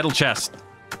 Metal chest.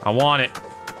 I want it.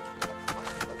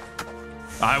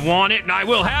 I want it, and I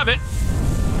will have it.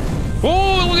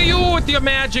 Oh, look at you with your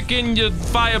magic and your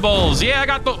fireballs. Yeah, I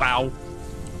got the... Ow.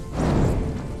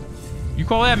 You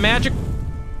call that magic?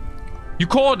 You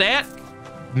call that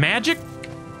magic?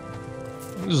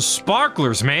 Those are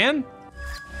sparklers, man.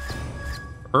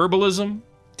 Herbalism.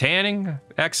 Tanning.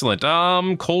 Excellent.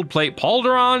 Cold plate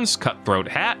pauldrons. Cutthroat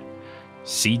hat.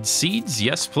 Seeds,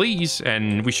 yes please.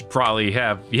 And we should probably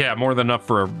have, yeah, more than enough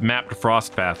for a map to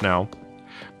Frostpath now.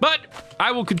 But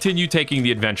I will continue taking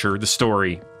the adventure, the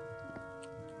story.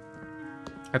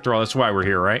 After all, that's why we're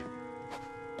here, right?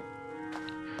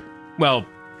 Well,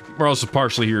 we're also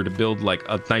partially here to build like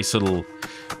a nice little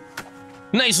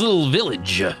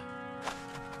village.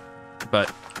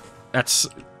 But that's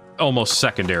almost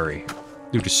secondary.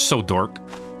 Dude is so dark.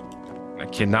 I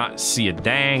cannot see a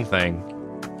dang thing.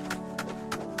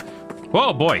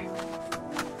 Whoa, boy.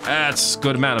 That's a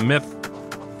good amount of myth.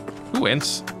 Ooh, and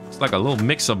it's like a little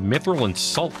mix of mithril and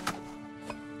salt.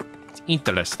 It's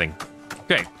interesting.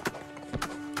 Okay.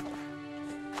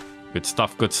 Good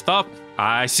stuff, good stuff.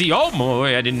 I see. Oh,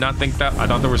 boy, I did not think that. I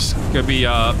thought there was gonna be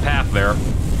a path there.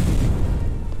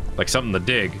 Like something to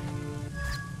dig.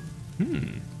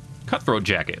 Cutthroat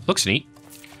jacket. Looks neat.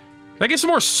 Can I get some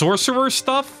more sorcerer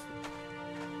stuff?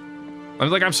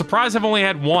 I'm surprised I've only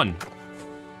had one.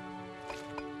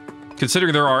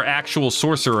 Considering there are actual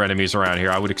sorcerer enemies around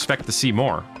here, I would expect to see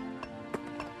more.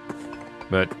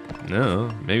 But, no,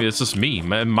 maybe it's just me.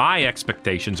 My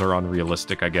expectations are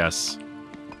unrealistic, I guess.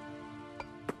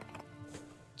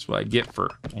 That's what I get for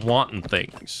wanting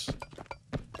things.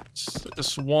 I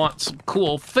just want some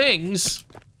cool things.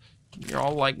 You're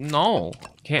all like, no,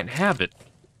 can't have it.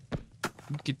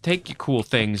 You could take your cool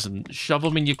things and shove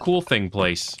them in your cool thing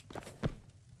place.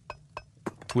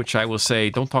 To which I will say,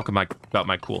 don't talk about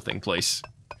my cool thing place.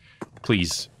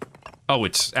 Please. Oh,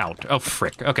 it's out. Oh,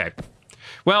 frick. Okay.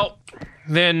 Well,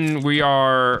 then we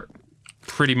are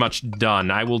pretty much done.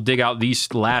 I will dig out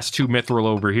these last two mithril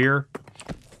over here.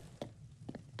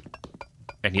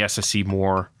 And yes, I see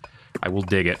more. I will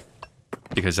dig it.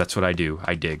 Because that's what I do.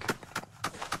 I dig.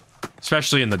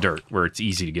 Especially in the dirt, where it's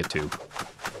easy to get to.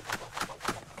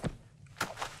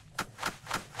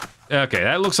 Okay,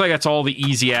 that looks like that's all the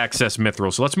easy access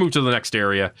mithril. So let's move to the next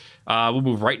area. We'll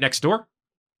move right next door.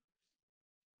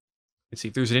 Let's see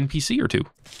if there's an NPC or two.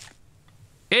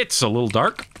 It's a little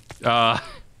dark.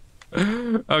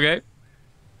 Okay.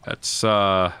 That's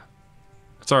all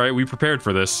right. We prepared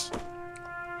for this.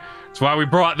 That's why we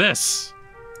brought this.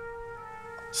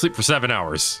 Sleep for 7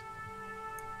 hours.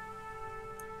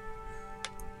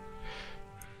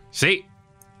 See?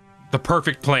 The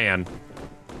perfect plan.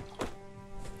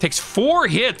 Takes 4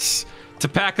 hits to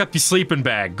pack up your sleeping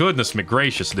bag. Goodness me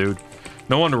gracious, dude.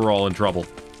 No wonder we're all in trouble.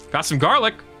 Got some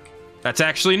garlic. That's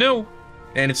actually new.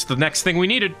 And it's the next thing we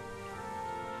needed.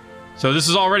 So this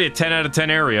is already a 10 out of 10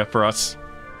 area for us.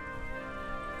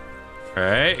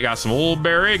 Alright, got some old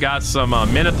berry. Got some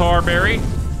Minotaur berry.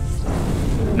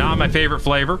 Not my favorite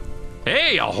flavor.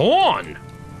 Hey, a horn!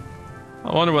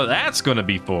 I wonder what that's gonna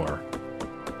be for.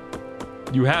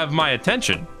 You have my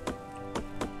attention.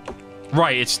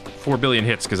 Right, it's 4 billion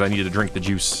hits because I need to drink the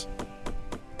juice.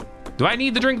 Do I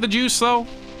need to drink the juice, though?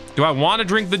 Do I want to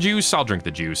drink the juice? I'll drink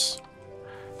the juice.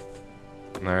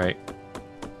 Alright.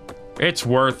 It's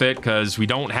worth it, because we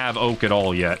don't have oak at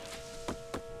all yet.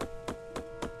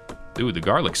 Dude, the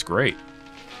garlic's great.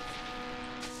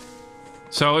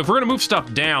 So, if we're going to move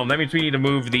stuff down, that means we need to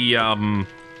move the, oh,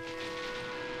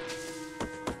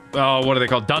 what are they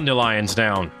called? Dandelions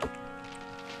down.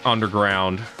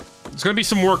 Underground. There's going to be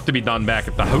some work to be done back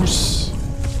at the house.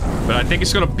 But I think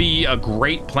it's going to be a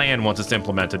great plan once it's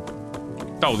implemented.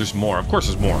 Oh, there's more. Of course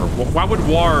there's more. Why would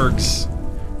wargs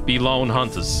be lone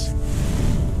hunters?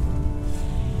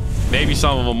 Maybe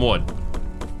some of them would.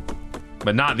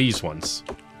 But not these ones.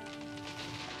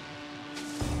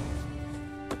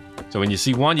 So when you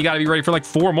see one, you got to be ready for like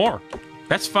 4 more.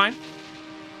 That's fine.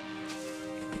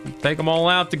 Take them all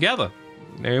out together.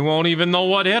 They won't even know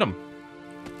what hit them.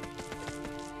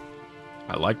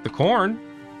 I like the corn.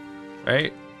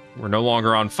 Right? We're no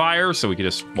longer on fire, so we can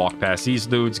just walk past these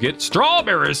dudes, get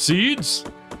strawberry seeds.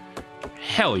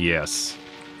 Hell yes.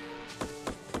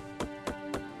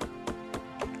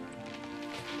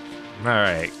 All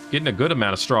right, getting a good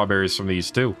amount of strawberries from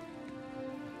these too.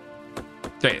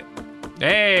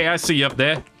 Hey, I see you up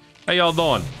there. How y'all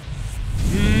doing?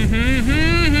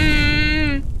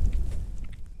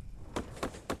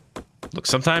 Look,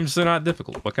 sometimes they're not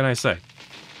difficult. What can I say?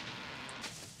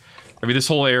 I mean, this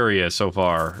whole area so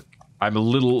far, I'm a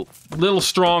little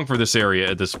strong for this area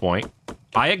at this point.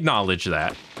 I acknowledge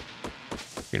that.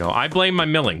 You know, I blame my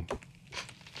milling.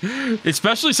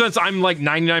 Especially since I'm like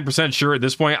 99% sure at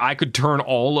this point I could turn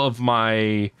all of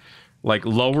my like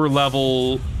lower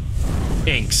level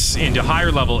inks into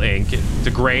higher level ink to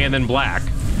gray and then black.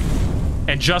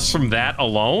 And just from that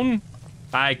alone,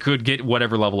 I could get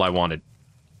whatever level I wanted.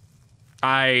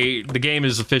 The game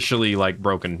is officially like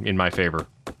broken in my favor.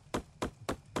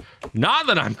 Not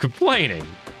that I'm complaining.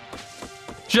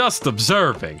 Just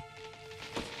observing.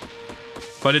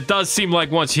 But it does seem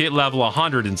like once you hit level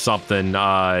 100 and something,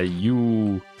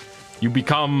 you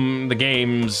become the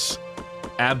game's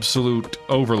absolute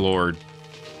overlord.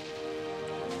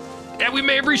 And we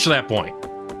may have reached that point.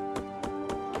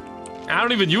 I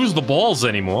don't even use the balls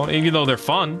anymore, even though they're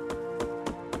fun.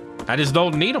 I just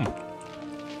don't need them.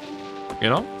 You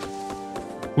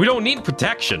know? We don't need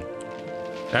protection.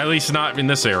 At least not in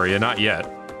this area, not yet.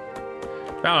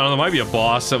 I don't know, there might be a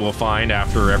boss that we'll find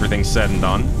after everything's said and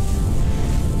done.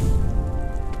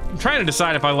 I'm trying to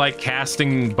decide if I like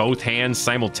casting both hands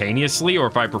simultaneously or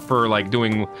if I prefer like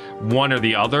doing one or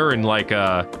the other in like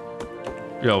a,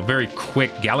 you know, very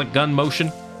quick Gallic gun motion.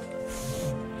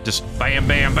 Just bam,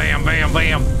 bam, bam, bam,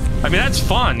 bam. I mean, that's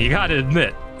fun, you gotta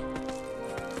admit.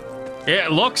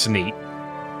 It looks neat.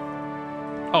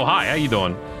 Oh, hi, how you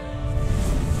doing?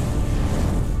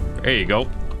 There you go.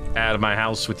 Out of my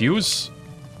house with yous.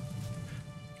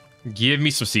 Give me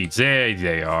some seeds. There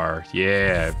they are.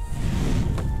 Yeah.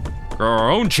 Grow our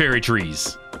own cherry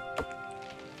trees.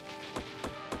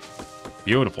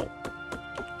 Beautiful.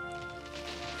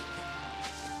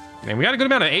 Man, we got a good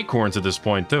amount of acorns at this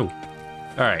point, too.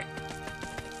 Alright.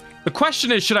 The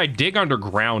question is, should I dig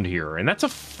underground here? And that's a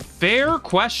fair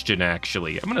question,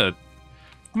 actually. How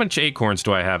much acorns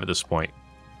do I have at this point?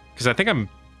 Because I think I'm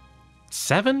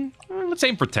 7? Let's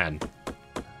aim for 10.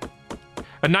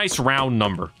 A nice round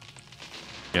number.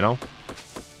 You know?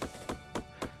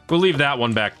 We'll leave that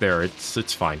one back there.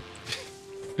 It's fine.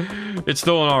 It's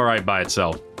doing alright by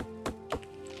itself.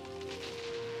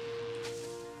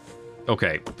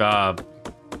 Okay.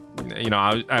 You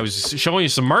know, I was showing you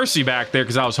some mercy back there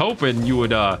because I was hoping you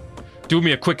would do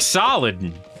me a quick solid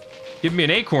and give me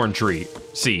an acorn tree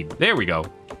seed. There we go.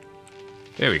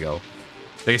 There we go.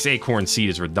 I guess acorn seed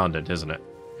is redundant, isn't it?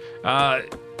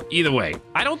 Either way,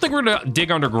 I don't think we're gonna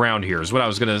dig underground here, is what I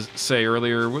was gonna say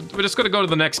earlier. We're just gonna go to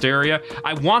the next area.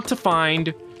 I want to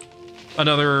find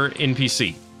another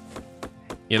NPC.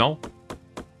 You know?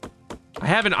 I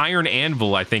have an iron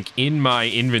anvil, I think, in my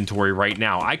inventory right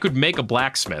now. I could make a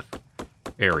blacksmith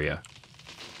area.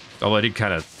 Although I did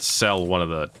kind of sell one of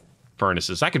the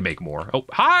furnaces. I could make more. Oh,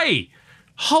 hi!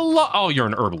 Hello! Oh, you're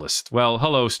an herbalist. Well,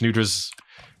 hello, Snootras.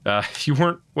 You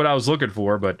weren't what I was looking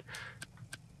for, but...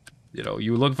 You know,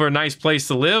 you look for a nice place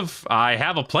to live? I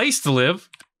have a place to live.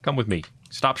 Come with me.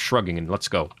 Stop shrugging and let's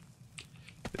go.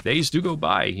 The days do go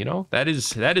by, you know? That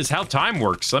is how time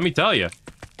works, let me tell you.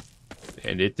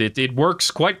 And it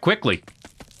works quite quickly.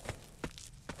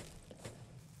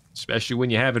 Especially when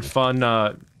you're having fun,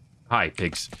 hi,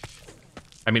 pigs.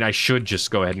 I mean, I should just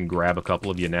go ahead and grab a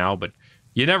couple of you now, but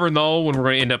you never know when we're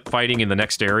going to end up fighting in the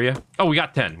next area. Oh, we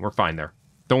got 10. We're fine there.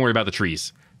 Don't worry about the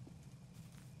trees.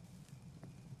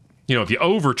 You know, if you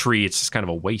overtree, it's just kind of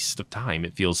a waste of time,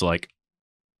 it feels like.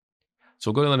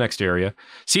 So we'll go to the next area.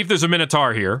 See if there's a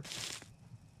Minotaur here.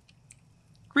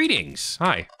 Greetings.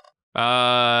 Hi.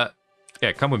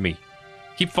 Yeah, come with me.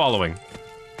 Keep following.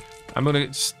 I'm gonna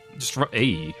just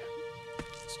hey.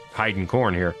 Hiding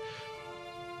corn here.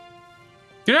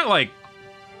 You're not, like,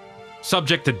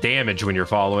 subject to damage when you're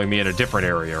following me in a different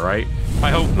area, right? I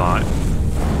hope not.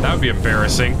 That would be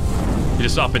embarrassing. You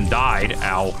just up and died.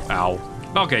 Ow,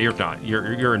 ow. Okay, you're not.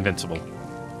 You're invincible.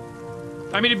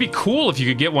 I mean, it'd be cool if you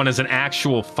could get one as an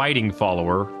actual fighting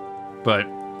follower, but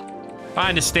I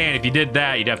understand if you did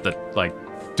that, you'd have to, like,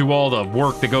 do all the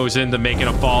work that goes into making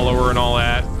a follower and all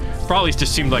that. Probably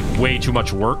just seemed like way too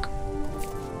much work.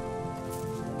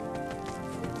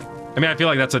 I mean, I feel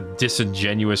like that's a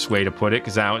disingenuous way to put it,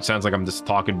 because now it sounds like I'm just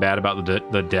talking bad about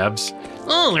the devs.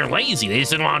 Oh, they're lazy. They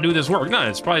just didn't want to do this work. No,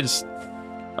 it's probably just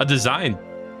a design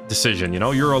decision, you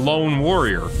know? You're a lone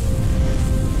warrior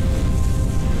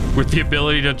with the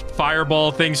ability to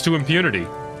fireball things to impunity.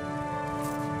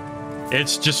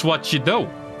 It's just what you do.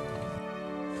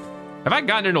 Have I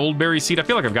gotten an old berry seed? I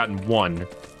feel like I've gotten one.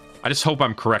 I just hope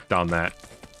I'm correct on that.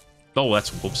 Oh, that's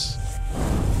whoops.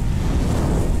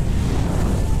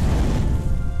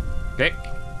 Okay.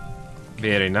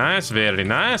 Very nice, very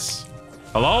nice.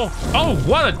 Hello? Oh,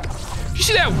 what a... Did you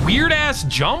see that weird-ass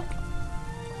jump?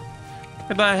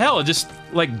 What the hell? It just,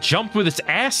 like, jumped with its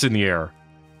ass in the air.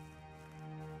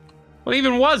 What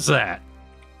even was that?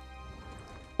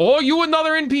 Oh, you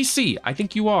another NPC? I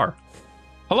think you are.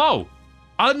 Hello?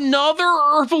 Another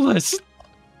herbalist?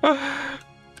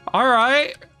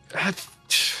 Alright.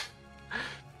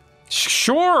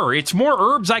 Sure, it's more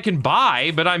herbs I can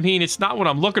buy, but I mean, it's not what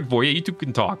I'm looking for. Yeah, you two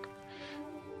can talk.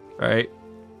 Alright.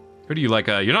 What are you, like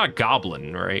a... You're not a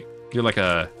goblin, right? You're like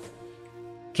a...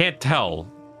 Can't tell.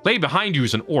 Lay behind you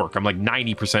is an orc. I'm like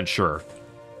 90% sure.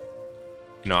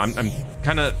 You know, I'm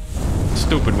kind of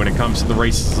stupid when it comes to the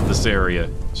races of this area.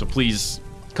 So please,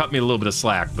 cut me a little bit of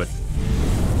slack, but...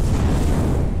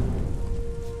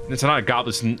 It's not a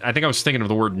goblin. I think I was thinking of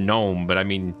the word gnome, but I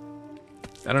mean...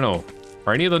 I don't know.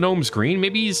 Are any of the gnomes green?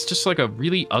 Maybe he's just like a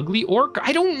really ugly orc?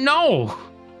 I don't know.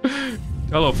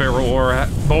 Hello, Pharaoh or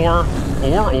Boar.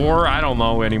 Or, I don't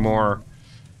know anymore.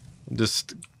 I'm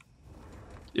just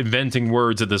inventing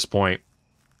words at this point.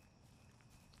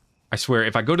 I swear,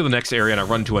 if I go to the next area and I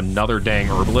run to another dang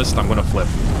herbalist, I'm gonna flip.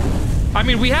 I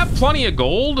mean, we have plenty of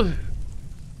gold.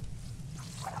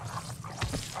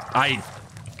 I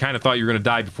kind of thought you were gonna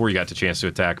die before you got the chance to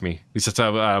attack me. At least that's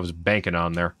how I was banking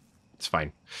on there. It's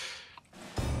fine.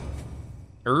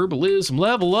 Herbalism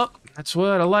level up. That's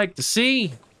what I like to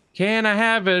see. Can I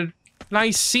have a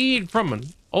nice seed from an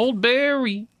old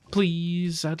berry,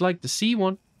 please? I'd like to see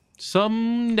one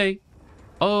someday.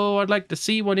 Oh, I'd like to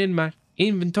see one in my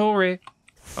inventory.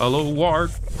 Hello, Ward.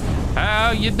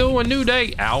 How you doing, New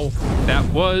Day? Ow, that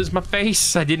was my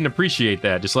face. I didn't appreciate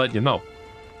that, just letting you know.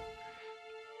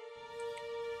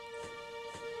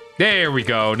 There we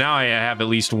go. Now I have at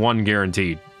least one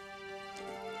guaranteed.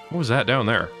 What was that down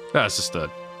there? That's just a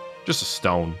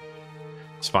stone.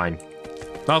 It's fine.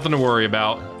 Nothing to worry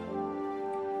about.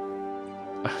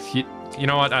 You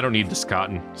know what? I don't need this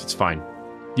cotton. It's fine.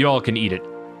 You all can eat it.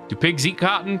 Do pigs eat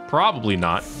cotton? Probably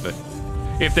not, but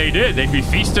if they did, they'd be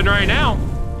feasting right now.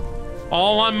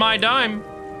 All on my dime.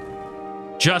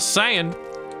 Just saying.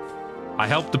 I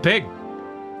helped the pig.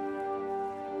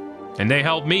 And they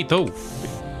helped me too.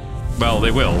 Well,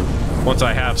 they will, once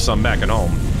I have some back at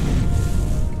home.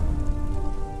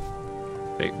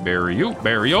 Bury you,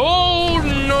 bury you. Oh,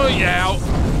 no, yeah.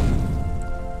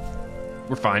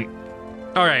 We're fine.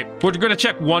 All right, we're gonna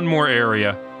check one more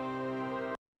area.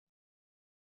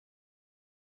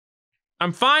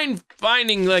 I'm fine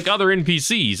finding, like, other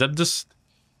NPCs. I'm just...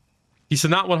 He's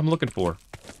not what I'm looking for.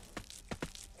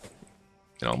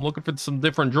 You know, I'm looking for some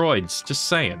different droids. Just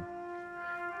saying.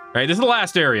 All right, this is the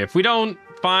last area. If we don't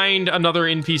find another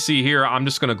NPC here, I'm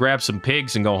just gonna grab some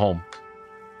pigs and go home.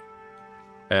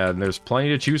 And there's plenty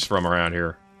to choose from around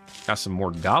here. Got some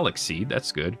more garlic seed.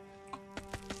 That's good.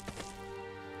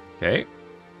 Okay.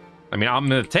 I mean, I'm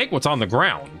gonna take what's on the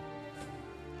ground.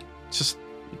 It's just...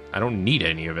 I don't need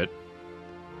any of it.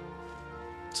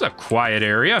 It's a quiet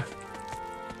area.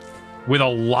 With a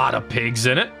lot of pigs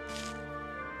in it.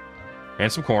 And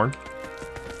some corn.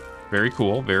 Very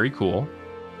cool, very cool.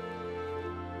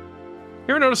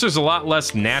 You ever notice there's a lot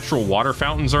less natural water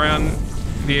fountains around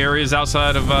the areas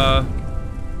outside of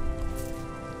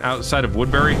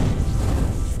Woodbury?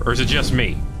 Or is it just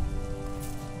me?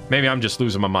 Maybe I'm just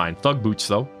losing my mind. Thug boots,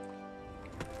 though.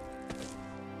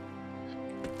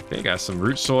 Okay, got some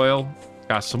root soil.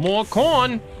 Got some more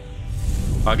corn.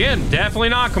 Again, definitely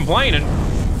not complaining.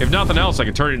 If nothing else, I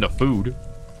can turn it into food.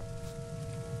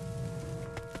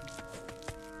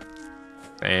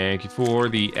 Thank you for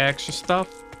the extra stuff.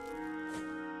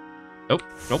 Oh,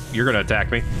 nope, you're gonna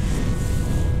attack me.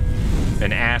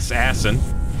 An assassin.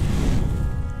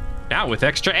 Now with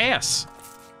extra ass.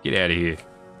 Get out of here.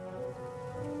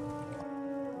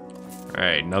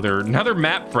 Alright, another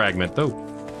map fragment, though.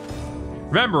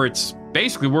 Remember, it's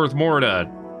basically worth more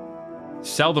to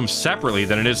sell them separately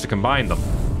than it is to combine them.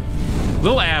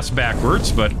 Little ass backwards,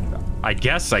 but I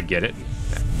guess I get it.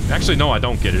 Actually, no, I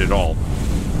don't get it at all.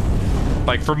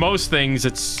 Like, for most things,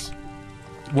 it's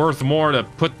worth more to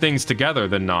put things together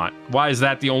than not. Why is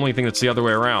that the only thing that's the other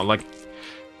way around? Like,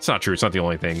 it's not true. It's not the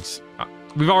only things.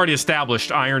 We've already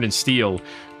established iron and steel.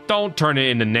 Don't turn it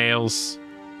into nails.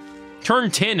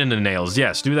 Turn tin into nails.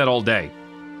 Yes, do that all day.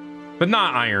 But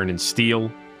not iron and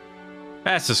steel.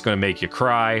 That's just going to make you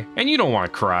cry. And you don't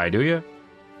want to cry, do you?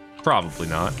 Probably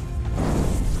not.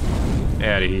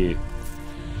 Out of here.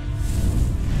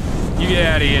 You get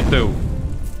out of here, too.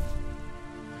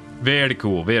 Very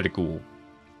cool, very cool.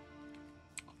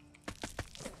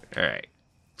 Alright.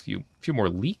 Few more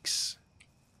leaks.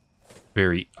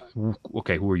 Very...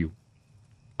 Okay, who are you?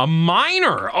 A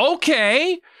miner!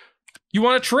 Okay! You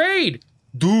want to trade?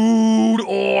 Dude,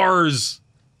 ores!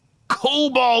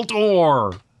 Cobalt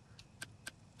ore!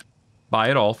 Buy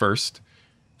it all first.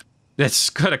 That's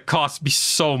gonna cost me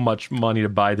so much money to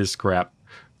buy this crap.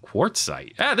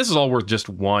 Quartzite. Ah, this is all worth just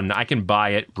one. I can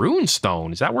buy it.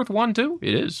 Runestone. Is that worth one too?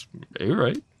 It is. You're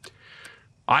right.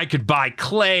 I could buy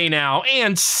clay now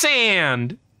and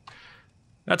sand.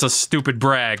 That's a stupid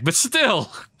brag, but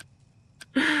still.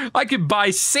 I could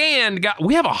buy sand.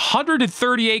 We have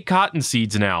 138 cotton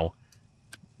seeds now.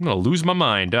 I'm gonna lose my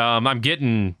mind. I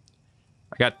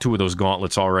got 2 of those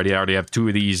gauntlets already. I already have 2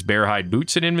 of these bear hide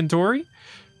boots in inventory.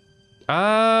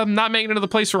 I'm not making it to the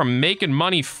place where I'm making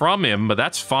money from him, but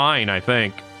that's fine, I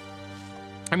think.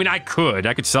 I mean, I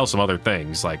could sell some other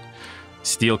things, like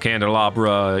steel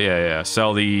candelabra. Yeah,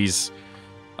 sell these.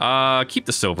 Keep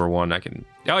the silver one. I can...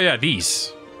 Oh, yeah,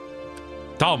 these.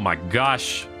 Oh, my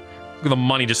gosh. Look at the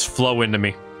money just flow into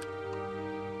me.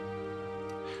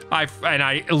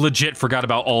 I legit forgot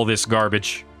about all this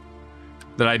garbage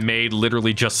that I made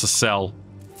literally just to sell.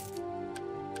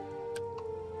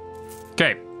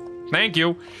 Okay. Thank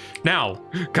you. Now,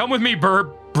 come with me,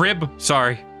 Brib.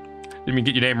 Sorry. Didn't mean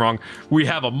to get your name wrong. We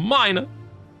have a miner.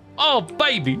 Oh,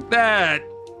 baby. That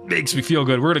makes me feel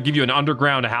good. We're going to give you an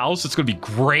underground house. It's going to be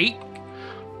great.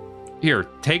 Here,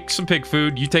 take some pig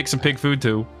food. You take some pig food,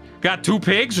 too. Got 2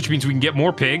 pigs, which means we can get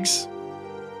more pigs.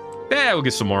 Yeah, we'll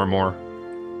get some more and more.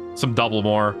 Some double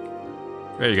more.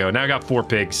 There you go. Now I got 4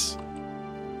 pigs.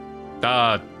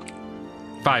 5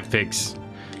 pigs.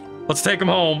 Let's take them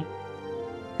home.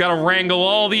 Gotta wrangle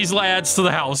all these lads to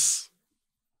the house.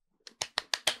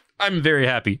 I'm very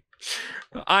happy.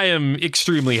 I am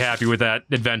extremely happy with that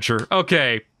adventure.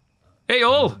 Okay. Hey,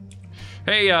 Ol.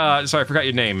 Hey, sorry, I forgot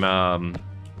your name.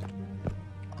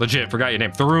 Legit, forgot your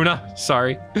name. Tharuna,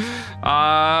 sorry.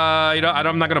 You know,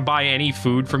 I'm not gonna buy any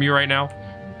food from you right now.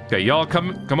 Okay, y'all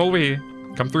come over here.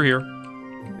 Come through here.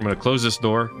 I'm gonna close this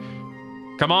door.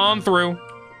 Come on through.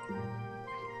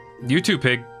 You too,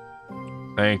 pig.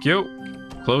 Thank you.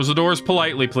 Close the doors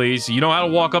politely, please. You know how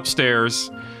to walk upstairs.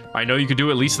 I know you could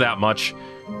do at least that much.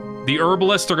 The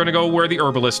herbalists are gonna go where the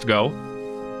herbalists go.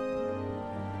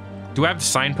 Do I have the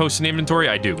signpost in the inventory?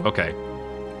 I do. Okay.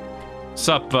 What's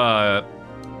up,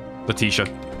 Letitia?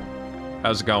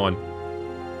 How's it going?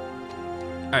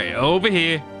 Alright, over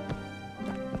here.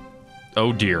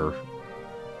 Oh, dear.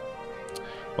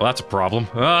 Well, that's a problem.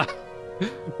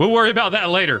 We'll worry about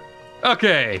that later.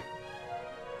 Okay.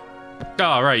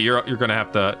 All right, you're gonna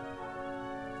have to...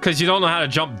 Because you don't know how to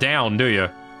jump down, do you?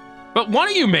 But one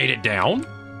of you made it down.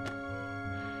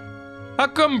 How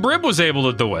come Brib was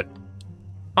able to do it?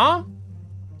 Huh?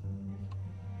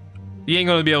 You ain't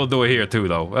gonna be able to do it here, too,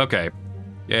 though. Okay.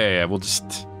 Yeah, we'll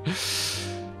just...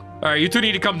 Alright, you two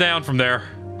need to come down from there.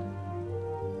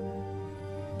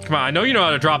 Come on, I know you know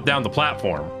how to drop down the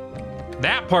platform.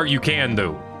 That part you can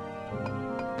do.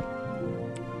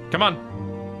 Come on.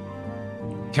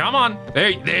 Come on.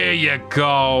 There you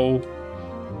go.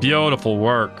 Beautiful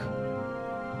work.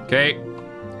 Okay.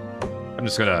 I'm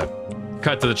just gonna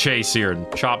cut to the chase here and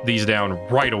chop these down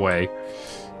right away.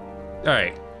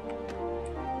 Alright.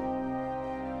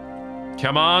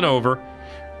 Come on over.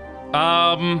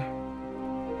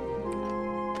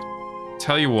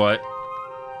 Tell you what.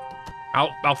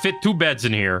 I'll fit 2 beds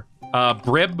in here.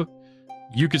 Brib,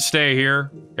 you could stay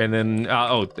here. And then,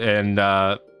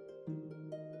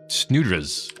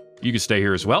 Snoodras, you could stay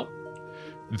here as well.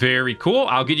 Very cool.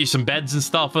 I'll get you some beds and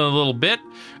stuff in a little bit.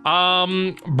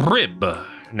 Brib,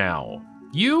 now,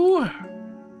 you...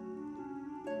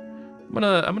 I'm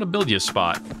gonna build you a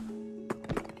spot.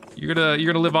 You're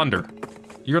gonna live under.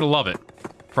 You're gonna love it.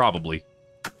 Probably.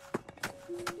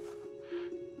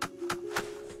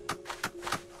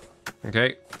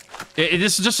 Okay.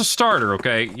 This is just a starter,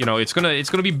 okay? You know, it's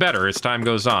gonna be better as time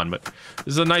goes on, but this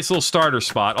is a nice little starter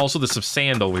spot. Also, there's some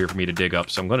sand over here for me to dig up,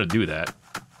 so I'm gonna do that.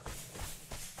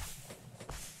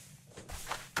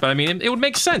 But I mean, it would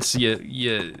make sense.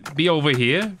 You be over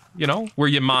here, you know, where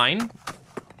you mine.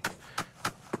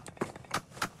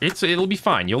 It'll be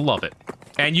fine. You'll love it.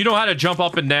 And you know how to jump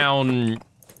up and down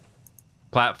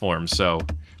platforms, so,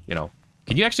 you know.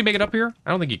 Can you actually make it up here? I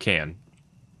don't think you can.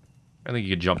 I don't think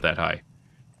you can jump that high.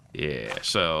 Yeah,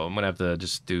 so I'm gonna have to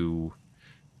just do,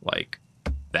 like,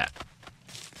 that.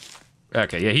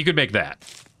 Okay, yeah, he could make that.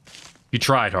 You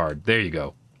tried hard. There you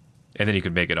go. And then you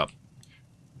could make it up.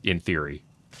 In theory.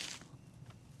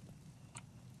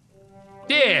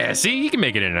 Yeah, see? He can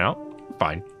make it in and out.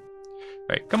 Fine. All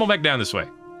right, come on back down this way.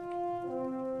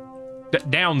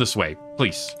 Down this way,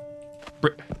 please.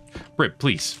 Brib,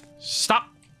 please. Stop.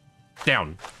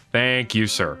 Down. Thank you,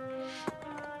 sir.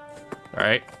 All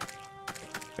right.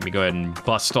 Let me go ahead and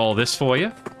bust all this for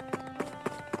you.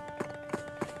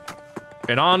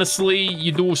 And honestly,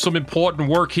 you do some important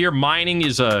work here. Mining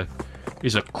is a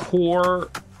core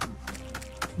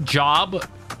job.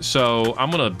 So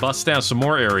I'm gonna bust down some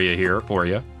more area here for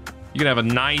you. You can have a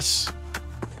nice,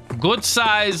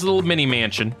 good-sized little mini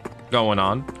mansion going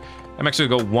on. I'm actually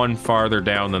gonna go one farther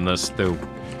down than this, though.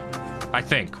 I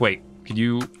think. Wait, can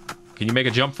you make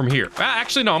a jump from here?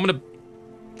 Actually, no. I'm gonna.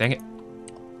 Dang it.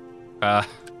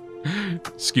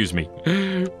 Excuse me.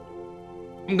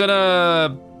 I'm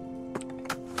gonna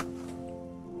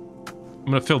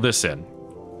fill this in.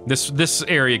 This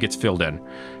area gets filled in.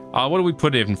 What do we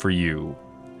put in for you?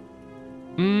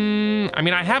 I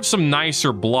mean, I have some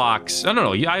nicer blocks. I don't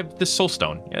know. I have this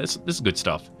soulstone. Yeah, this is good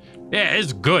stuff. Yeah,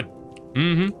 it's good.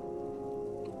 Mm-hmm.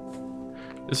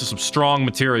 This is some strong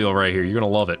material right here. You're gonna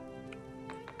love it.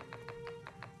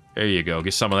 There you go.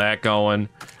 Get some of that going.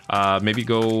 Maybe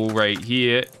go right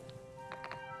here.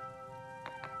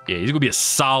 Yeah, he's gonna be a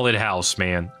solid house,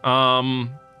 man. I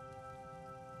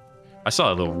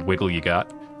saw a little wiggle you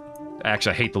got.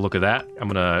 Actually, I hate the look of that. I'm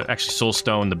gonna actually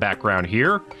soulstone the background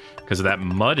here because of that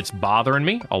mud. It's bothering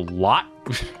me a lot.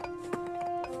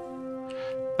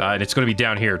 And it's gonna be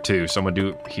down here too, so I'm gonna do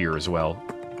it here as well.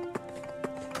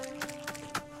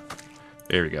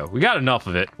 There we go. We got enough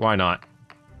of it. Why not?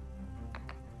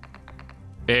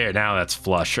 There, now that's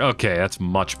flush. Okay, that's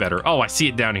much better. Oh, I see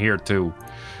it down here too.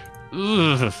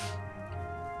 Ugh.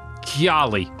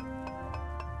 Golly.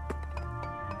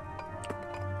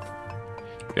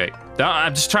 Okay.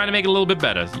 I'm just trying to make it a little bit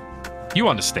better. You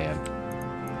understand.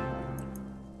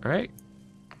 Alright.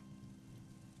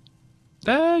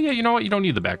 Yeah, you know what? You don't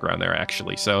need the background there,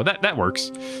 actually. So that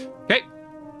works. Okay.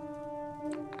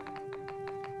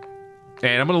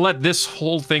 And I'm going to let this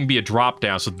whole thing be a drop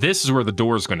down. So this is where the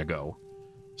door is going to go.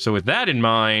 So with that in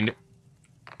mind,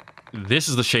 this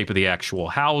is the shape of the actual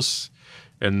house.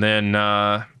 And then,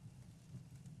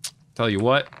 tell you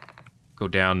what, go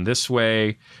down this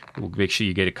way. We'll make sure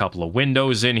you get a couple of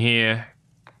windows in here.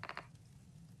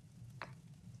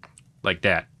 Like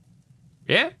that.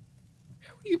 Yeah?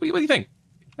 What do you think?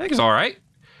 I think it's all right.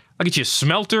 I'll get you a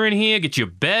smelter in here, get you a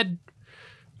bed.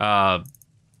 There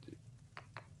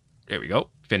we go.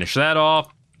 Finish that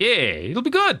off. Yeah, it'll be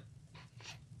good.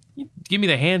 Give me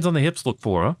the hands on the hips look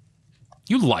for, huh?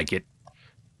 You like it.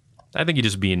 I think you're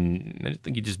just being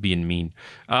mean.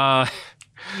 Let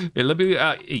me,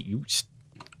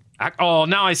 oh,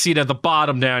 now I see it at the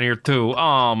bottom down here, too.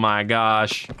 Oh, my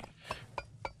gosh.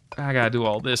 I gotta do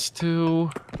all this, too.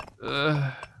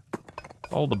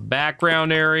 All the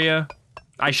background area.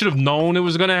 I should have known it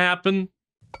was gonna happen.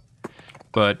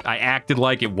 But I acted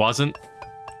like it wasn't.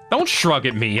 Don't shrug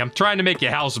at me. I'm trying to make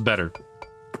your house better.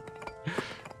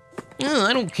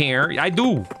 I don't care. I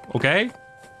do, okay?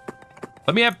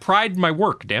 Let me have pride in my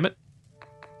work, damn it.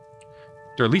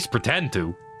 Or at least pretend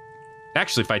to.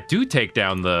 Actually, if I do take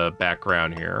down the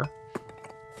background here,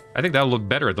 I think that'll look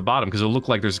better at the bottom, because it'll look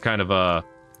like there's kind of a...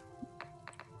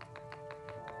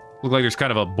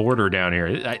 border down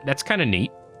here. That's kind of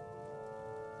neat.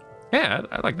 Yeah,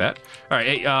 I like that. All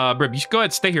right, hey, Brib, you should go ahead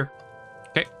and stay here.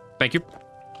 Okay, thank you.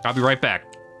 I'll be right back.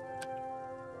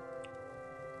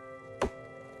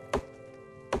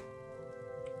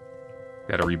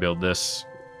 Gotta rebuild this.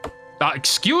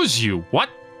 Excuse you. What?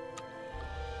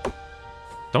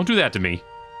 Don't do that to me.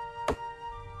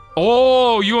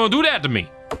 Oh, you gonna do that to me?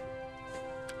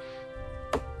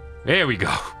 There we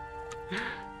go.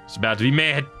 It's about to be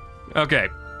mad. Okay.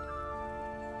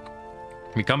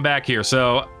 Let me come back here.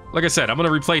 So, like I said, I'm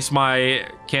gonna replace my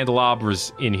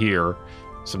candelabras in here.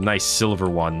 Some nice silver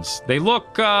ones. They look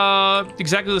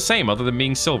exactly the same, other than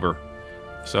being silver.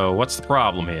 So, what's the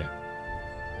problem here?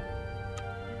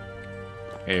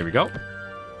 Here we go.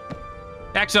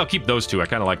 Actually, I'll keep those two. I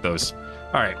kind of like those.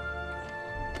 All right.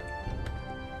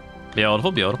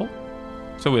 Beautiful, beautiful.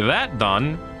 So with that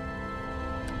done,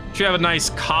 should have a nice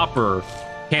copper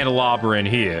candelabra in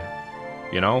here.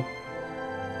 You know?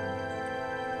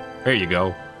 There you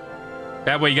go.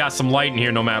 That way you got some light in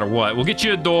here no matter what. We'll get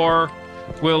you a door.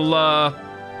 We'll,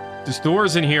 there's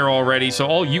doors in here already, so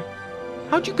all you...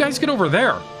 How'd you guys get over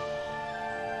there?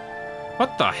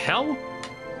 What the hell?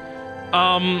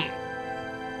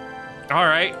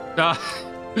 Alright.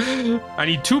 I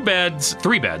need 2 beds.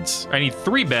 3 beds. I need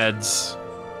 3 beds.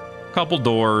 Couple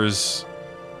doors.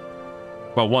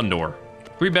 Well, 1 door.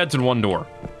 3 beds and 1 door.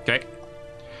 Okay.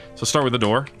 So start with the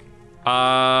door.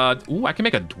 Ooh, I can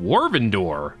make a dwarven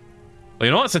door. Well,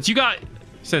 you know what?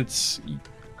 Since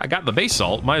I got the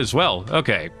basalt, might as well.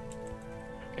 Okay.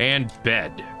 And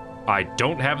bed. I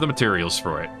don't have the materials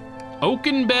for it.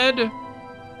 Oaken bed.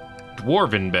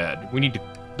 Dwarven bed. We need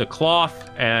the cloth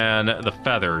and the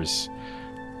feathers.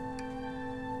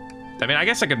 I mean, I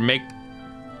guess I could make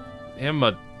him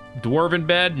a dwarven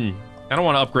bed, and I don't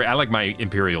want to upgrade. I like my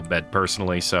imperial bed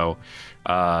personally, so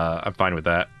I'm fine with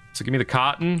that. So give me the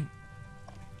cotton,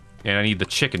 and I need the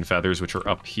chicken feathers, which are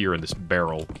up here in this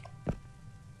barrel.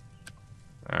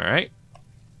 All right.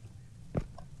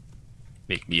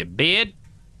 Make me a bed.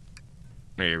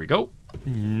 There we go.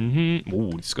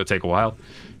 Ooh, this is gonna take a while.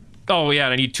 Oh yeah,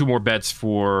 and I need 2 more beds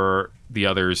for the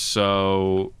others,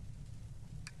 so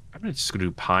I'm just gonna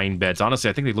do pine beds. Honestly,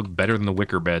 I think they look better than the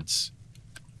wicker beds.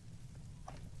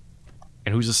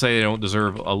 And who's to say they don't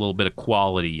deserve a little bit of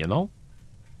quality, you know?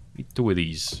 Need 2 of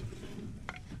these.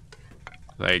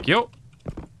 Thank you.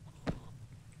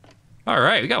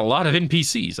 Alright, we got a lot of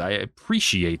NPCs. I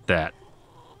appreciate that.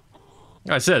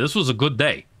 Like I said, this was a good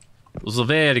day. It was a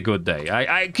very good day.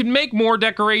 I can make more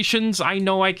decorations. I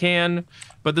know I can.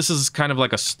 But this is kind of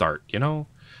like a start, you know?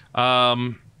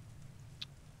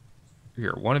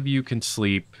 Here, one of you can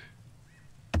sleep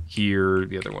here.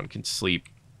 The other one can sleep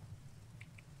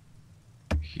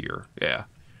here. Yeah.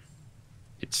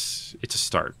 It's a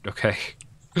start, okay?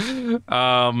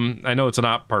 I know it's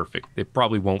not perfect. It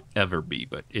probably won't ever be,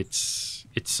 but it's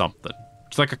something.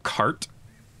 It's like a cart.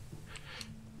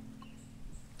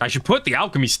 I should put the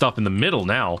alchemy stuff in the middle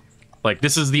now. Like,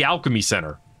 this is the alchemy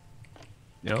center.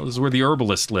 You know, this is where the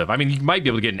herbalists live. I mean, you might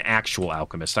be able to get an actual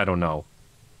alchemist. I don't know.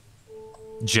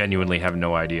 Genuinely have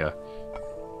no idea.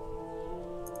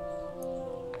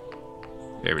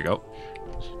 There we go.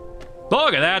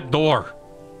 Look at that door.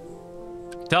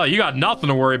 Tell you, you got nothing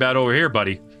to worry about over here,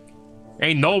 buddy.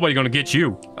 Ain't nobody gonna get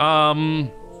you.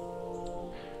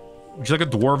 Would you like a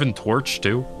dwarven torch,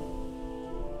 too?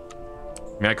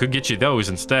 I mean, I could get you those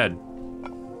instead.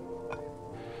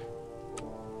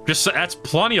 Just, that's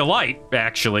plenty of light,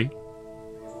 actually.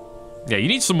 Yeah, you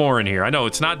need some more in here. I know,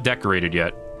 it's not decorated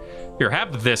yet. Here,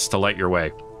 have this to light your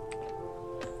way.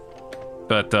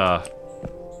 But,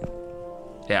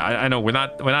 yeah, I know, we're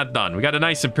not done. We got a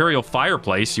nice imperial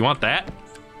fireplace. You want that?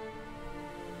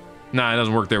 Nah, it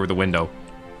doesn't work there with the window.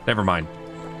 Never mind.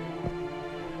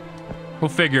 We'll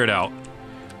figure it out.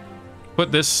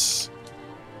 Put this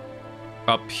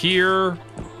up here.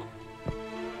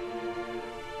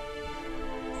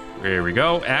 There we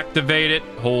go. Activate it.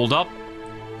 Hold up.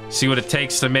 See what it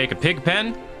takes to make a pig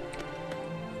pen.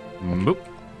 Boop.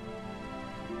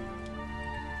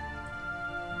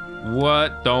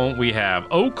 What don't we have?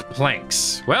 Oak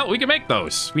planks. Well, we can make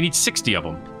those. We need 60 of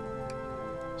them.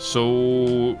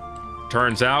 So,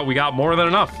 turns out we got more than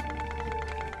enough.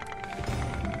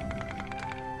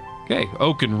 Okay,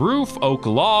 oaken roof, oak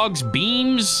logs,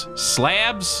 beams,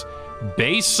 slabs,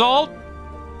 basalt.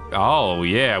 Oh,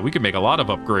 yeah, we can make a lot of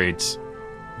upgrades.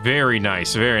 Very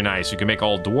nice, very nice. We can make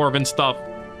all dwarven stuff.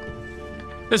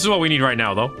 This is what we need right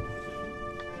now, though.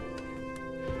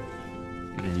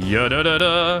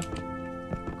 Ya-da-da-da.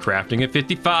 Crafting at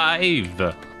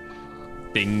 55.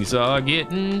 Things are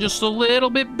getting just a little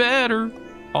bit better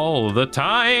all the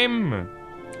time.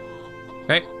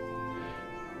 Okay.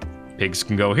 Pigs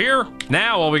can go here.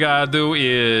 Now all we gotta do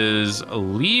is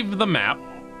leave the map.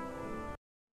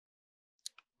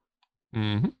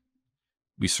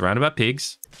 Be surrounded by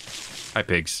pigs. Hi,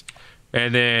 pigs.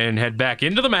 And then head back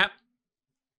into the map.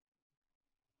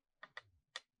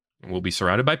 We'll be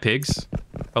surrounded by pigs.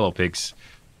 Hello, pigs.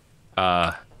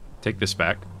 Take this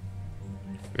back.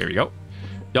 There we go.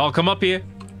 Y'all come up here.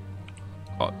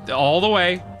 All the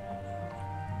way.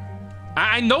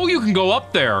 I know you can go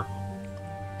up there.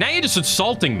 Now you're just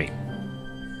insulting me.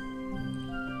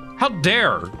 How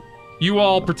dare you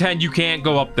all pretend you can't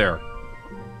go up there?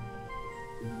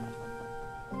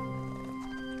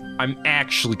 I'm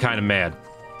actually kind of mad.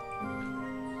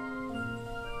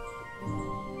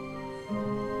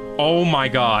 Oh my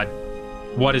god.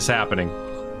 What is happening?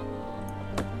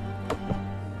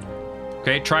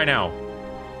 Okay, try now.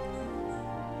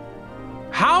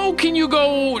 How can you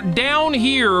go down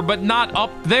here but not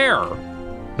up there?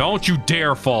 Don't you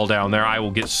dare fall down there. I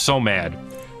will get so mad.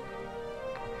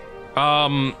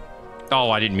 Oh,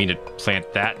 I didn't mean to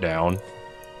plant that down.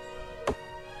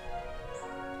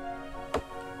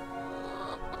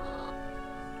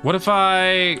 What if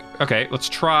I... Okay, let's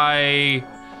try...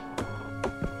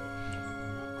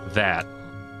 that.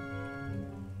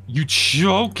 You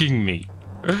choking me.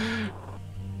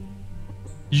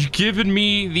 You giving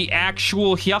me the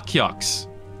actual yuck-yucks.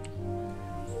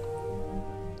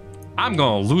 I'm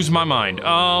gonna lose my mind.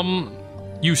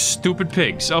 You stupid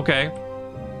pigs. Okay.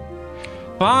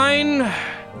 Fine.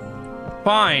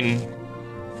 Fine.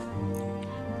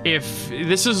 If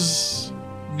this is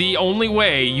the only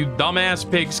way you dumbass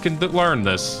pigs can learn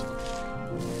this,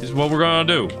 is what we're gonna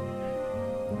do.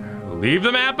 Leave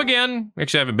the map again.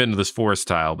 Actually, I haven't been to this forest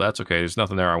tile, but that's okay. There's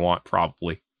nothing there I want,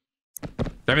 probably. I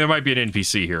mean, there might be an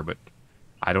NPC here, but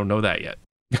I don't know that yet.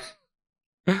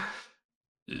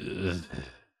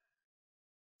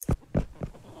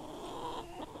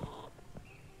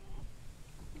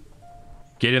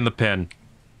 Get in the pen.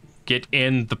 Get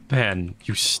in the pen,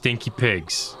 you stinky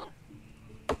pigs.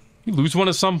 You lose one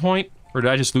at some point? Or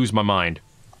did I just lose my mind?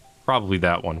 Probably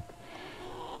that one.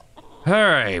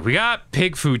 Alright, we got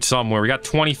pig food somewhere. We got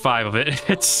 25 of it.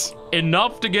 It's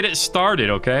enough to get it started,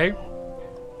 okay?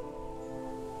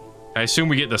 I assume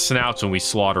we get the snouts when we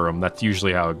slaughter them. That's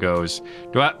usually how it goes.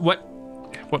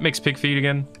 What makes pig feed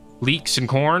again? Leeks and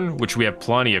corn? Which we have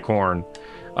plenty of corn.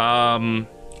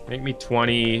 Make me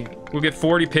 20. We'll get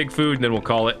 40 pig food and then we'll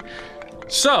call it.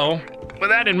 So,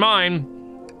 with that in mind,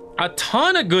 a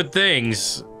ton of good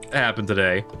things happened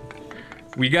today.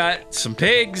 We got some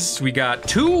pigs, we got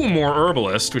 2 more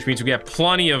herbalists, which means we have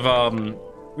plenty of,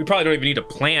 we probably don't even need to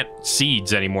plant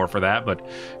seeds anymore for that, but,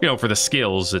 you know, for the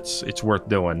skills, it's worth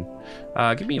doing.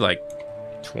 Give me, like,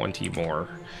 20 more.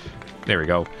 There we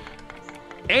go.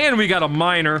 And we got a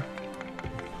miner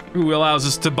who allows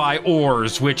us to buy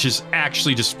ores, which is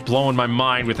actually just blowing my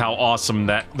mind with how awesome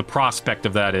the prospect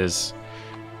of that is.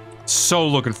 So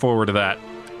looking forward to that.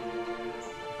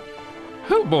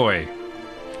 Oh boy.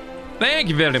 Thank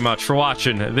you very much for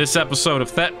watching this episode of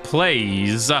Thet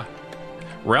Plays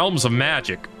Realms of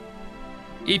Magic.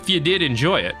 If you did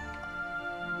enjoy it,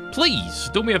 please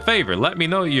do me a favor. Let me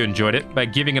know you enjoyed it by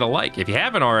giving it a like. If you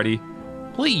haven't already,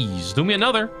 please do me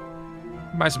another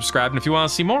by subscribing if you want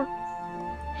to see more.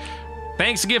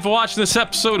 Thanks again for watching this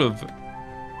episode of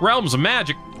Realms of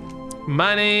Magic.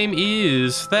 My name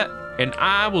is Thet, and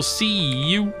I will see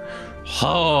you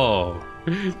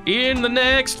in the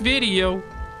next video.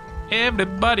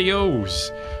 Everybody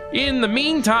owes. In the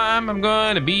meantime, I'm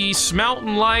gonna be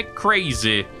smelting like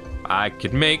crazy. I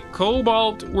could make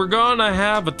cobalt. We're gonna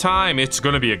have a time. It's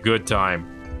gonna be a good time.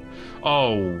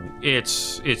 Oh,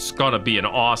 it's gonna be an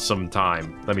awesome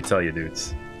time. Let me tell you,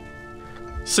 dudes.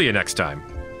 See you next time.